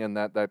beginning, and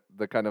that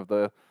the kind of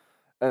the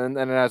and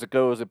then as it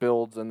goes, it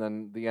builds, and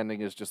then the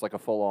ending is just like a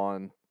full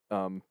on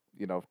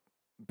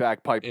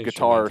bagpipe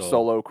guitar Instrumental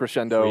solo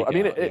crescendo. I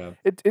mean, freak out,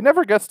 it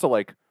never gets to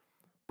like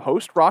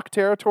post rock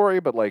territory,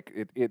 but like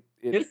it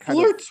It kind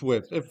of flirts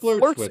with it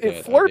flirts with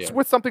it. flirts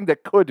with something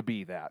that could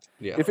be that.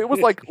 Yeah. If it was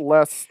like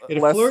less It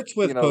less flirts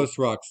with post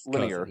rock's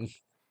linear. cousin.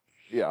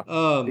 Yeah.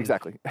 Um,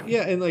 Exactly.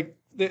 yeah, and like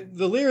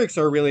the lyrics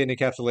are really an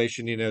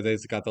encapsulation.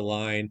 They've got the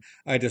line,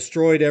 "I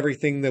destroyed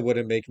everything that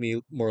wouldn't make me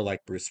more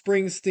like Bruce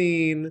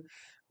Springsteen."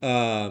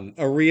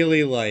 A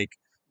really like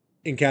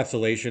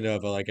encapsulation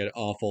of like an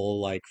awful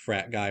like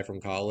frat guy from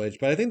college.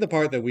 But I think the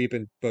part that we've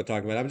been both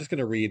talking about, I'm just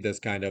gonna read this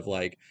kind of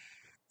like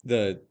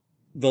the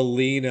the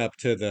lean up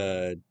to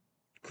the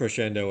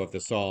crescendo of the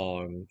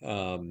song.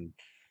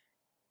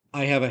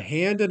 I have a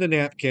hand and a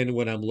napkin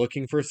when I'm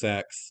looking for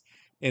sex,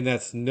 and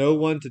that's no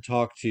one to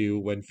talk to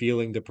when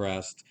feeling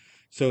depressed.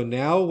 So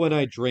now when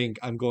I drink,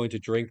 I'm going to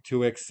drink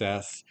to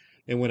excess,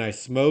 and when I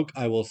smoke,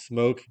 I will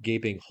smoke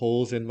gaping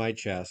holes in my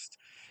chest.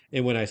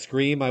 And when I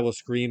scream, I will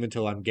scream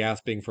until I'm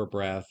gasping for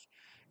breath.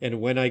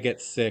 And when I get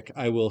sick,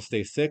 I will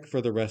stay sick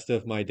for the rest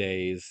of my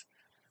days.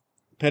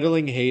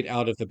 Peddling hate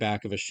out of the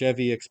back of a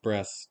Chevy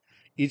Express,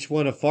 each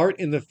one a fart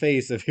in the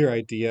face of your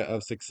idea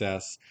of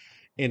success.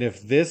 And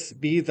if this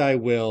be thy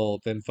will,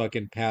 then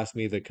fucking pass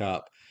me the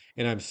cup.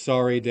 And I'm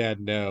sorry, Dad,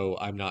 no,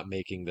 I'm not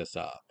making this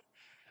up.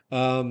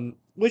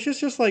 Which is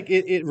just like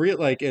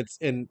it's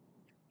and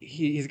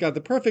he's got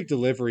the perfect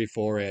delivery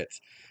for it.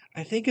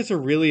 I think it's a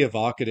really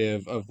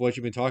evocative of what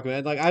you've been talking about.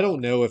 And like I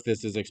don't know if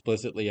this is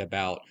explicitly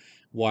about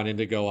wanting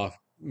to go off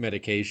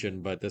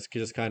medication, but this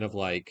just kind of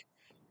like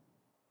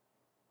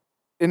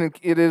And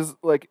it is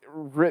like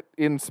writ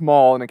in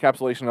small an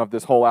encapsulation of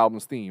this whole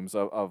album's themes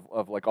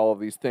of like all of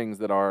these things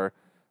that are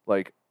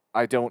like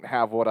I don't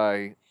have what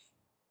I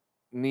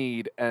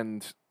need,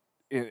 and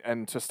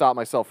to stop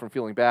myself from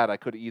feeling bad, I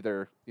could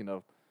either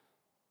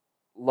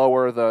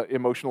lower the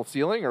emotional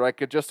ceiling, or I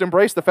could just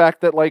embrace the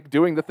fact that like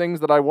doing the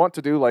things that I want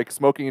to do, like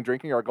smoking and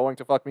drinking, are going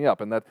to fuck me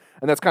up, and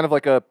that's kind of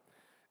like a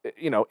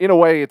in a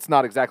way, it's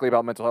not exactly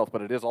about mental health,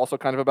 but it is also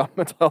kind of about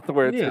mental health,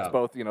 where it's Yeah.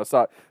 both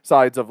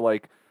sides of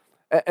like.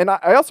 And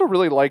I also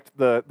really liked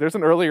there's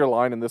an earlier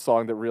line in this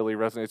song that really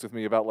resonates with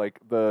me about like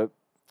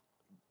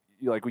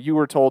you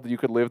were told that you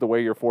could live the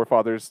way your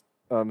forefathers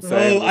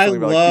say. Oh, I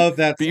love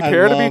that. Be I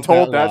prepared to be love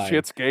told that line.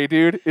 shit's gay,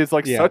 dude, is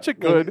like Yeah. such a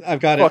good I've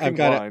got fucking it.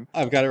 line.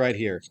 I've got it right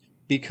here.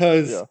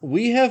 Because Yeah.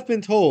 we have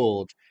been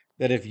told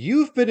that if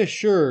you've been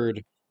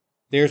assured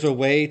there's a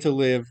way to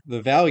live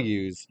the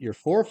values your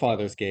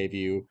forefathers gave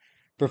you,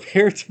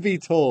 prepare to be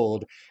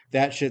told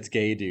that shit's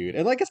gay, dude.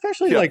 And like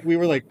especially Yeah. like we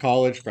were like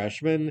college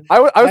freshmen. I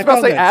was about to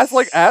found say,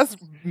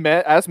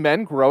 that as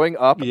men growing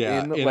up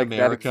Yeah, in in like that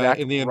America, exact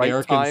in the right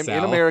American time in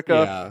South,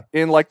 America,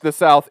 yeah. in like the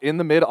South, in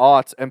the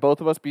mid-aughts, and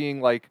both of us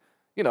being like,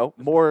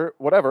 more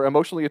whatever,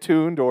 emotionally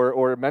attuned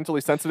or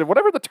mentally sensitive,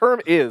 whatever the term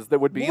is that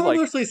would be More like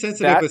emotionally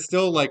sensitive, that- but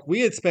still like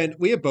we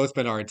had both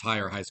spent our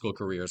entire high school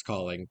careers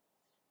calling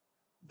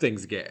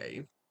things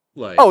gay.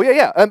 Like, Oh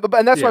yeah, and that's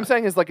what I'm yeah,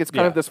 saying is like it's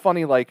kind of yeah, this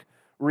funny like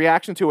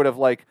reaction to it of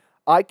like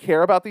I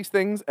care about these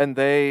things and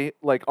they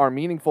like are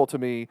meaningful to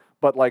me,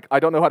 but like I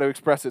don't know how to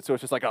express it, so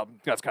it's just like, oh,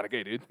 that's kind of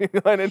gay, dude.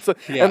 And it's and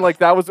yeah. like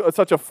that was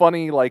such a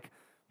funny like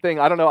thing.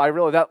 I don't know. I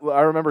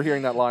remember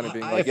hearing that line and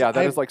being like, yeah,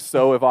 that is I've like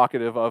so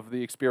evocative of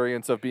the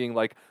experience of being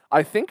like,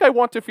 I think I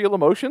want to feel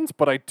emotions,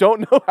 but I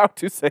don't know how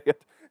to say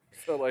it.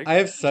 So like, I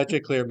have such a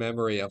clear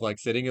memory of like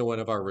sitting in one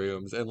of our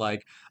rooms and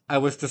like I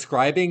was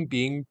describing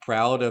being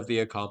proud of the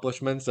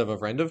accomplishments of a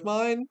friend of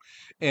mine,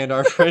 and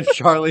our friend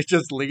Charlie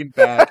just leaned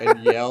back and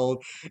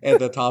yelled at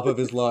the top of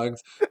his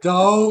lungs,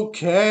 "Don't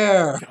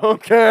care!"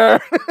 don't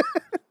care.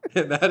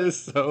 And that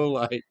is so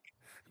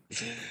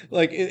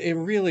like it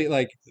really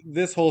like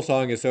this whole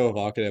song is so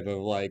evocative of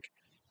like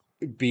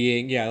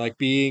being like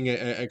being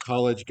a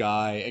college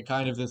guy and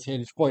kind of this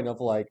hinge point of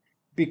like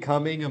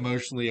becoming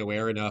emotionally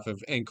aware enough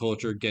of and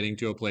culture getting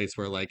to a place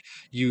where like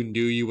you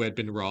knew you had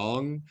been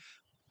wrong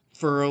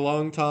for a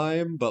long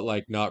time but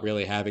like not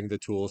really having the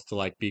tools to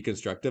like be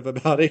constructive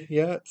about it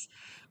yet.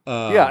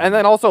 Yeah, and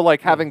then um also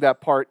like yeah, having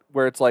that part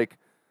where it's like,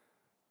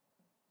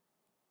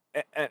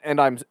 and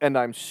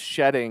I'm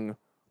shedding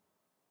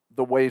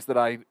the ways that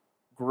I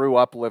grew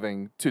up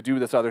living to do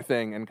this other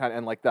thing, and kind of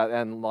and like that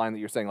end line that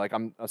you're saying, like,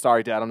 I'm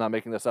sorry, Dad, I'm not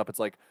making this up. It's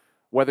like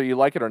whether you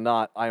like it or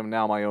not, I am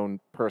now my own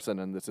person,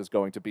 and this is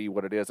going to be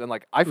what it is. And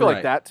like I feel like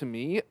right, that to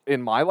me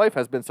in my life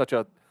has been such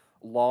a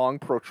long,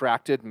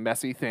 protracted,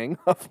 messy thing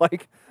of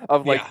like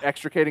yeah,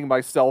 extricating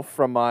myself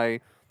from my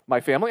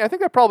family. I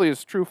think that probably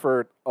is true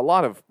for a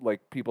lot of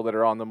like people that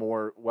are on the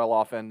more well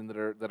off end and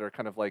that are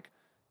kind of like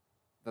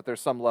that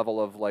there's some level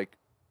of like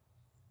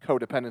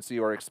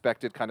codependency or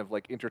expected kind of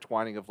like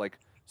intertwining of like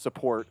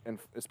support and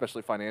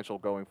especially financial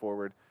going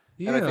forward.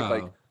 And I think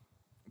like yeah,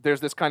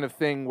 there's this kind of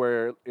thing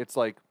where it's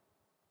like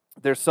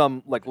there's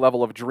some like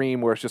level of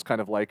dream where it's just kind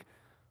of like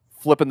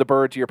flipping the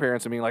bird to your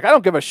parents and being like, I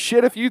don't give a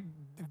shit if you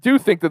do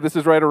think that this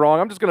is right or wrong.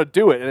 I'm just gonna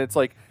do it. And it's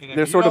like and if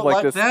there's you sort of don't like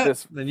like this that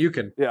this then you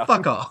can yeah.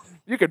 fuck off.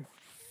 You could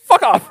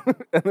fuck off.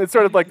 And it's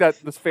sort of like that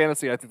this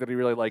fantasy I think that he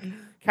really like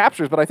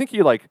captures, but I think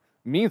he like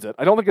means it.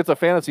 I don't think it's a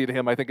fantasy to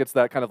him. I think it's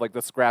that kind of like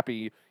the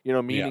scrappy, Yeah,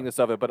 meaningness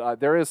of it. But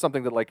there is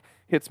something that like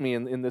hits me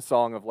in this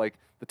song of like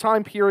the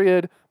time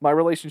period, my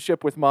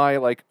relationship with my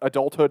like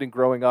adulthood and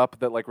growing up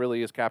that like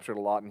really is captured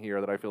a lot in here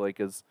that I feel like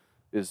is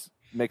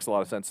makes a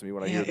lot of sense to me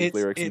when I yeah, hear these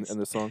lyrics in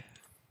this song.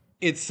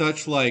 it's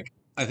such like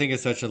I think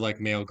it's such a like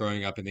male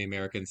growing up in the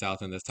American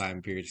South in this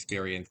time period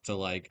experience to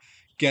like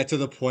get to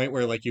the point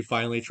where like you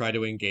finally try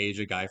to engage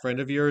a guy friend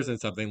of yours in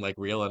something like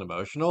real and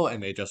emotional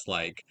and they just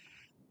like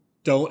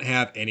don't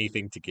have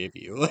anything to give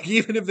you. Like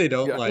Yeah.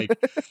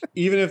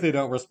 even if they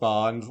don't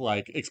respond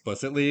like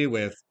explicitly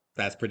with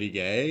that's pretty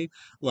gay,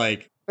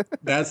 like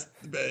that's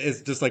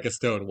it's just like a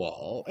stone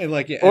wall. And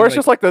like yeah, Or and it's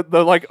like just like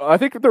the like I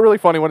think the really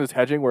funny one is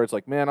hedging where it's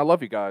like, man, I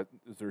love you guys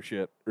or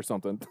shit or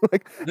something.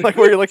 like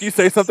where you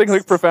say something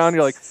like profound,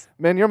 you're like,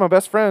 man, you're my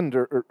best friend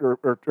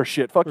or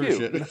shit, fuck or you.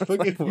 shit. It's Fuck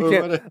like you, you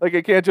can't like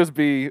it can't just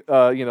be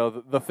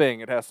the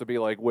thing. It has to be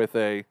like with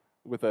a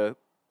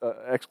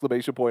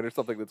exclamation point or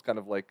something that's kind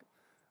of like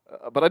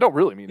but I don't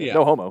really mean it. Yeah.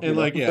 No homo, And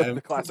like yeah, the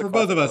and classic for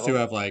both of us no who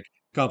homo. have like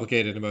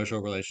complicated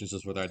emotional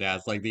relationships with our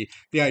dads, like the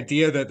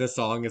idea that this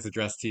song is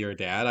addressed to your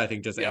dad, I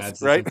think just Yes, adds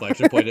this right?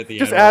 inflection point at the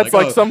Just end where adds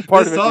like, like oh, some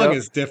part this of it, song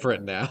is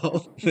different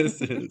now.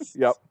 This is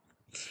Yep.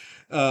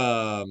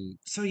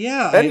 so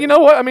yeah, And you know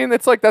what? I mean,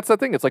 it's like that's the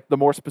thing. It's like the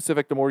more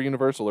specific, the more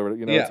universal. Or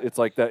yeah. it's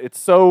like that. It's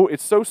so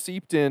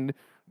seeped in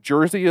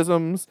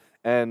Jerseyisms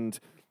and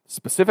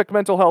specific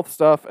mental health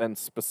stuff and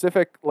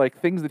specific like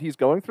things that he's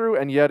going through,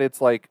 and yet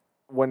it's like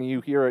when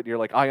you hear it, you're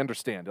like, I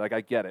understand. Like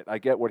I get it. I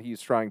get what he's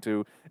trying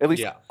to. At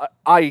least Yeah.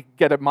 I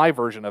get it. My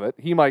version of it.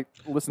 He might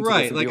listen to this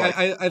Right. and Like be like,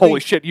 I "Holy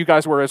think shit, you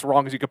guys were as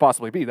wrong as you could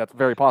possibly be." That's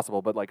very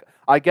possible. But like,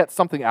 I get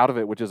something out of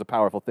it, which is a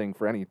powerful thing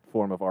for any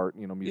form of art,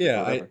 music or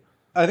yeah, whatever.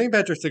 I think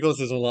Patrick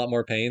Stickles is a lot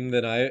more pain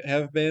than I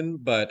have been,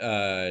 but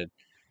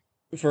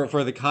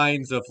for the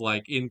kinds of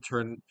like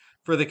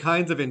for the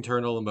kinds of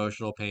internal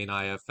emotional pain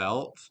I have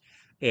felt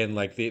in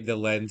like the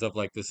lens of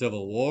like the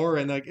Civil War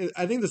and like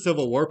I think the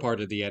Civil War part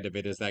of the end of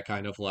it is that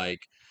kind of like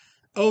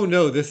oh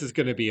no this is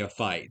going to be a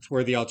fight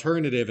where the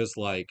alternative is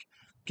like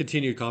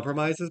continued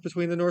compromises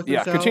between the North and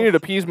Yeah, South. continued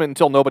appeasement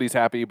until nobody's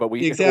happy, but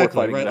we're Exactly,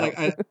 fighting right, it like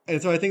out. I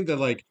and so I think that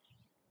like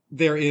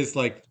there is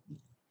like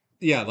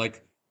yeah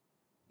like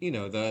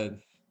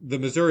the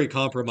Missouri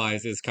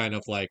Compromise is kind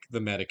of like the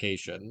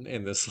medication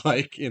in this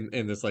like in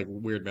this like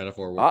weird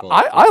metaphor we're I, both I,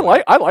 I playing.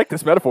 like I like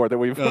this metaphor that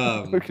we've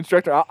Um,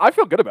 constructed. I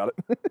feel good about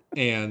it.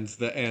 and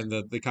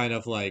the kind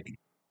of like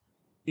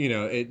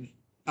it.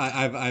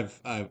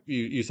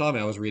 You saw me.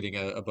 I was reading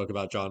a book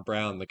about John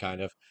Brown, the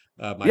kind of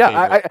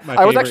Yeah, my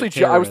I was actually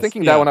favorite I was terrorist.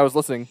 thinking that when Yeah, I was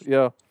listening.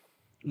 Yeah,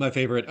 my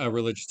favorite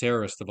religious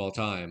terrorist of all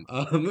time.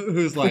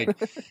 Who's like,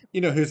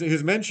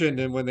 who's mentioned,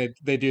 and when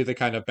they do the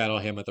kind of battle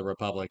hymn of the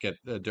Republic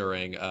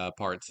during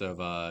parts of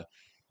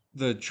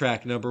the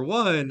track number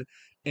one,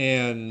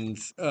 and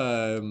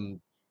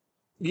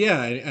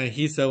Yeah, and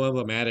he's so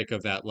emblematic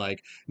of that.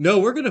 Like, no,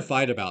 we're gonna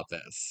fight about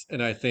this,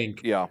 and Yeah.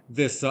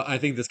 I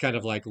think this kind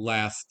of like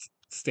last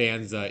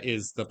stanza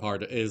is the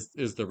part is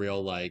the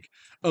real like,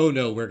 oh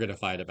no, we're gonna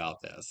fight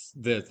about this.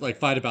 This like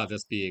fight about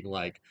this being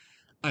like,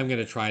 I'm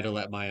gonna try to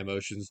let my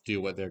emotions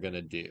do what they're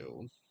gonna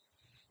do.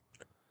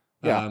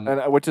 Yeah, Um,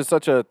 and which is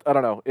such a I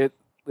don't know it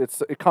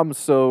comes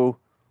so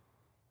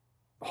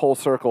whole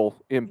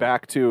circle in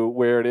back to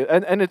where it is,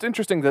 and it's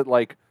interesting that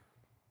like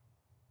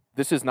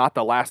this is not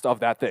the last of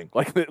that thing.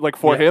 Like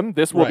for yeah, him,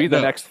 this will be right. the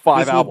No, next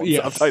 5 this will be albums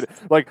of yes,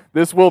 Titus. Like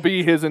this will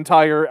be his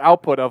entire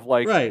output of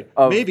right.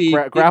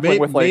 grappling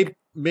with like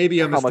Maybe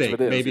a how much of mistake.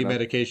 it is. Maybe You know?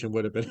 medication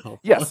would have been helpful.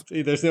 Yes,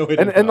 See, there's no way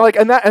to and know. like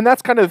and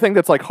that's kind of the thing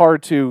that's like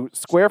hard to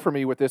square for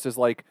me with this is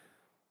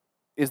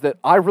that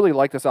I really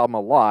like this album a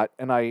lot,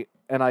 and I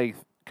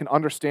can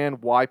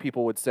understand why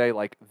people would say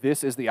like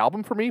this is the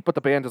album for me, but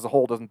the band as a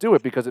whole doesn't do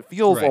it because it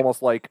feels Right.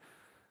 almost like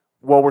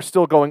well we're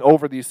still going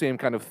over these same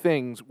kind of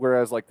things,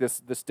 whereas like this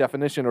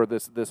definition or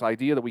this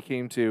idea that we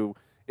came to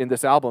in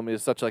this album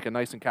is such like a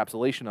nice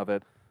encapsulation of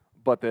it,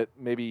 but that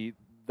maybe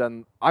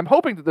then I'm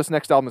hoping that this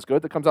next album is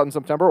good that comes out in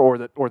September or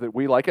that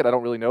we like it. I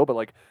don't really know, but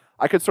like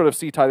I could sort of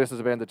see Titus as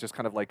a band that just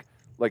kind of like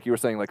you were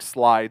saying like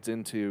slides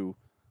into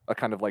a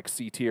kind of like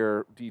C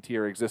tier, D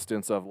tier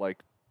existence of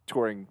like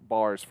touring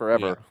bars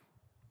forever.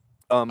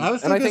 I was And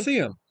still I gonna think, see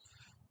him.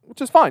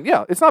 which is fine.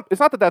 Yeah, it's not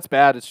that that's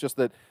bad. It's just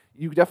that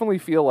you definitely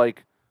feel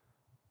like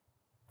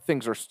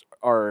things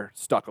are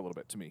stuck a little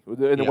bit to me. And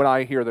Yeah. when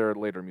I hear their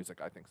later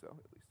music, I think so at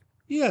least.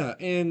 Yeah,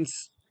 and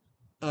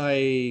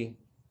I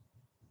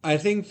I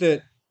think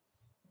that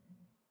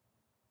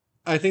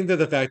I think that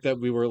the fact that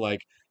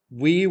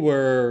we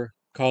were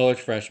college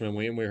freshmen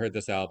when we heard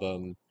this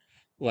album,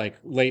 like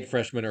late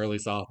freshmen, early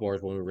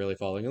sophomores when we were really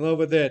falling in love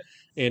with it,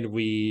 and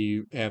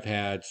we have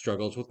had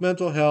struggles with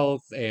mental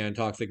health and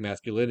toxic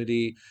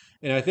masculinity,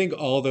 and I think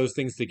all those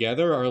things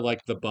together are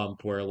like the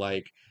bump where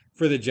like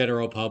for the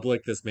general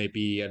public this may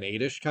be an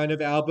 8-ish kind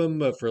of album,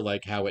 but for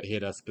like how it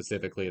hit us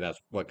specifically, that's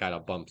what kind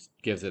of bumps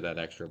gives it that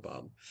extra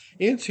bump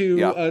into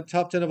Yeah. a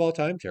top 10 of all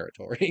time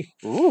territory.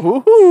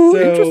 Ooh, So,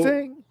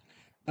 interesting.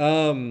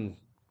 um,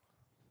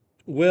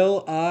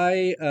 Will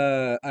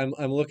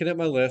I'm looking at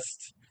my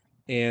list,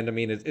 and I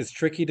mean it's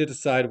tricky to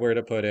decide where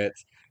to put it,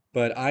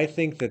 but I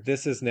think that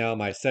this is now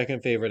my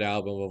second favorite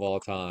album of all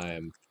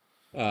time,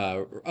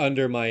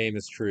 under My Aim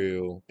Is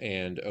True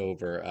and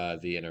over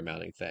The Inner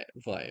Mounting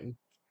Flame.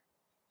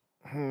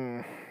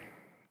 Hmm.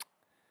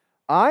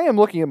 I am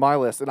looking at my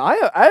list, and I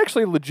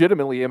actually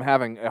legitimately am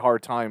having a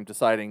hard time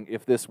deciding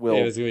if this It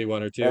will was gonna be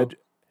one or two. edge.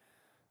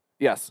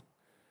 Yes,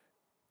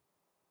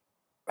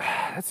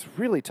 that's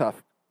really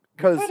tough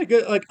because Had a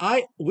good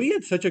we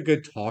had such a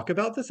good talk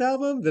about this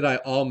album that I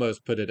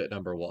almost put it at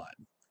number one.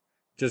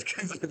 Just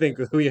because I think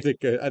we had a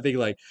good I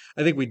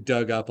think we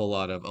dug up a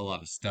lot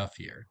of stuff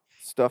here.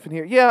 stuff in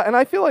here. Yeah, and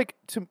I feel like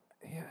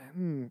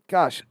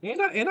gosh,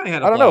 And I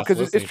had a I don't know blast because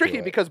it's listening tricky to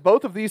it. because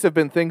both of these have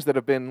been things that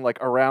have been like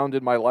around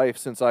in my life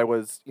since I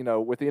was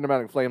with the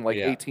Intermounting Flame like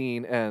Yeah.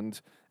 18 and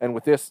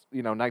with this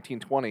 19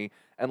 20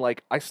 and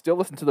like I still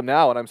listen to them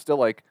now and I'm still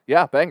like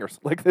yeah bangers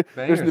like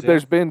Bangers, yeah.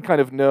 there's been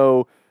kind of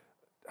no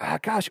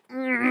gosh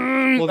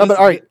Well, but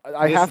all right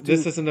I have to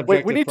this is an wait we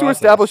objective need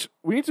process.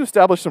 to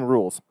establish some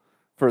rules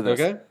for this.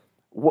 Okay?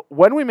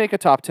 When we make a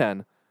top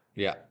 10,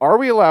 Yeah. are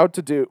we allowed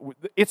to do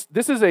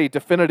this is a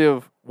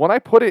definitive when I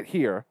put it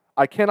here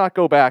I cannot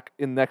go back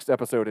in next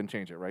episode and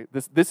change it, right?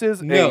 This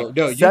is No,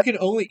 a you set, can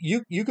only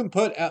you can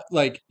put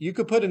you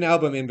could put an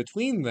album in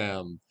between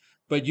them,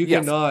 but you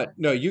yes. cannot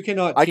you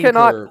cannot I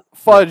cannot tinker.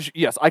 fudge.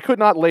 Yes, I could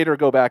not later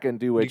go back and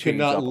do a You change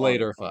cannot up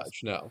later on this. fudge.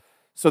 No.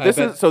 So I this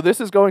bet- is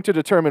this is going to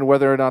determine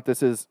whether or not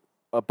this is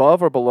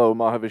above or below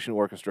Mahavishnu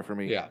Orchestra for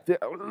me. Yeah.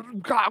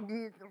 God.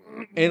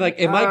 And like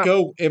it might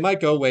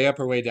go way up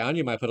or way down.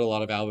 You might put a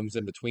lot of albums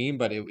in between,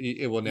 but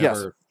it will Yes.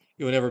 never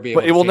it will never be able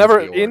But to it will change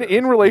never the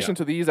in order. relation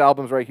to these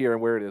albums right here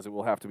and where it is. It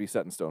will have to be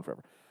set in stone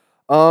forever.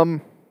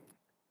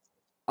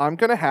 I'm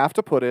gonna have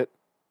to put it.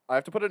 I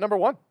have to put it number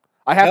one.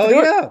 I have Hell to do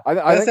yeah. it. I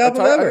Best think,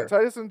 album I think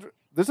ever.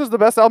 this is the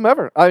best album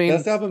ever. I mean,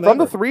 Best album from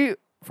ever.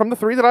 the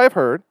three that I have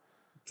heard,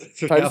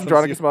 So Titus now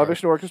Andronicus, let's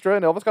see it Mahavishnu Orchestra,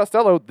 and Elvis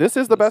Costello. This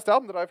is the best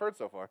album that I've heard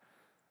so far.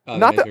 Oh,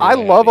 Not makes that me I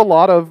really love happy. a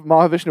lot of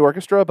Mahavishnu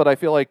Orchestra, but I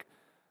feel like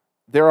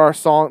there are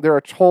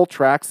whole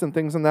tracks and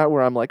things in that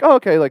where I'm like, oh,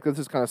 okay, like this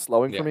is kind of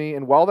slowing Yeah. for me.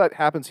 And while that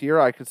happens here,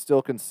 I can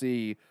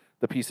see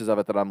the pieces of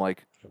it that I'm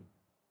like,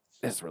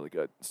 this is really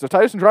good. So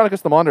Titus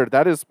Andronicus, The Monitor,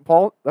 that is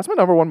Paul. That's my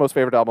number one most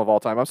favorite album of all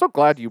time. I'm so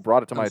glad you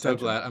brought it to my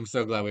attention. I'm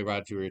so glad we brought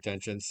it to your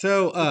attention.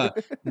 So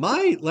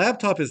my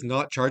laptop is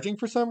not charging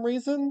for some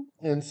reason,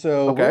 and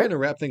so we're Okay. gonna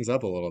wrap things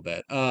up a little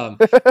bit.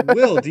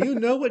 Will, do you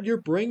know what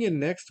you're bringing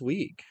next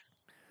week?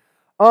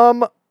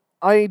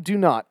 I do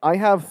not. I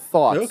have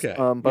thoughts. Okay,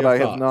 But you have I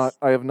have not. thoughts.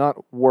 I have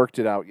not worked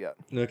it out yet.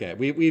 Okay,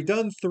 we've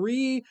done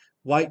 3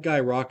 white guy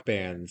rock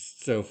bands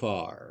so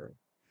far.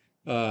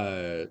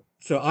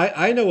 So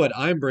I know what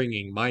I'm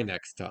bringing my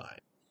next time.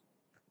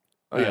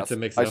 Oh yes, To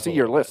mix it I up a see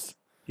your little bit. list.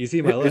 You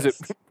see my Is it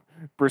list?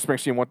 Bruce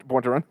Springsteen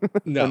Born to Run?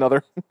 No.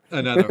 Another.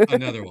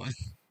 Another one.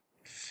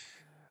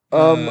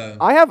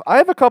 I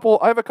have a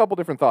couple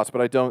different thoughts,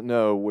 but I don't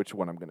know which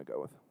one I'm going to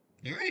go with.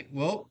 All right.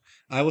 Well,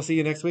 I will see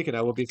you next week, and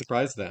I will be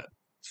surprised then.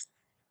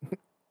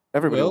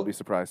 Everybody will be Well,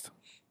 surprised.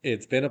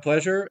 it's been a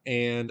pleasure,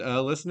 and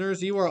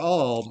listeners, you are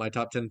all my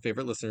top 10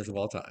 favorite listeners of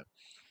all time.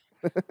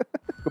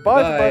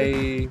 Goodbye,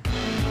 everybody.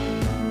 Bye.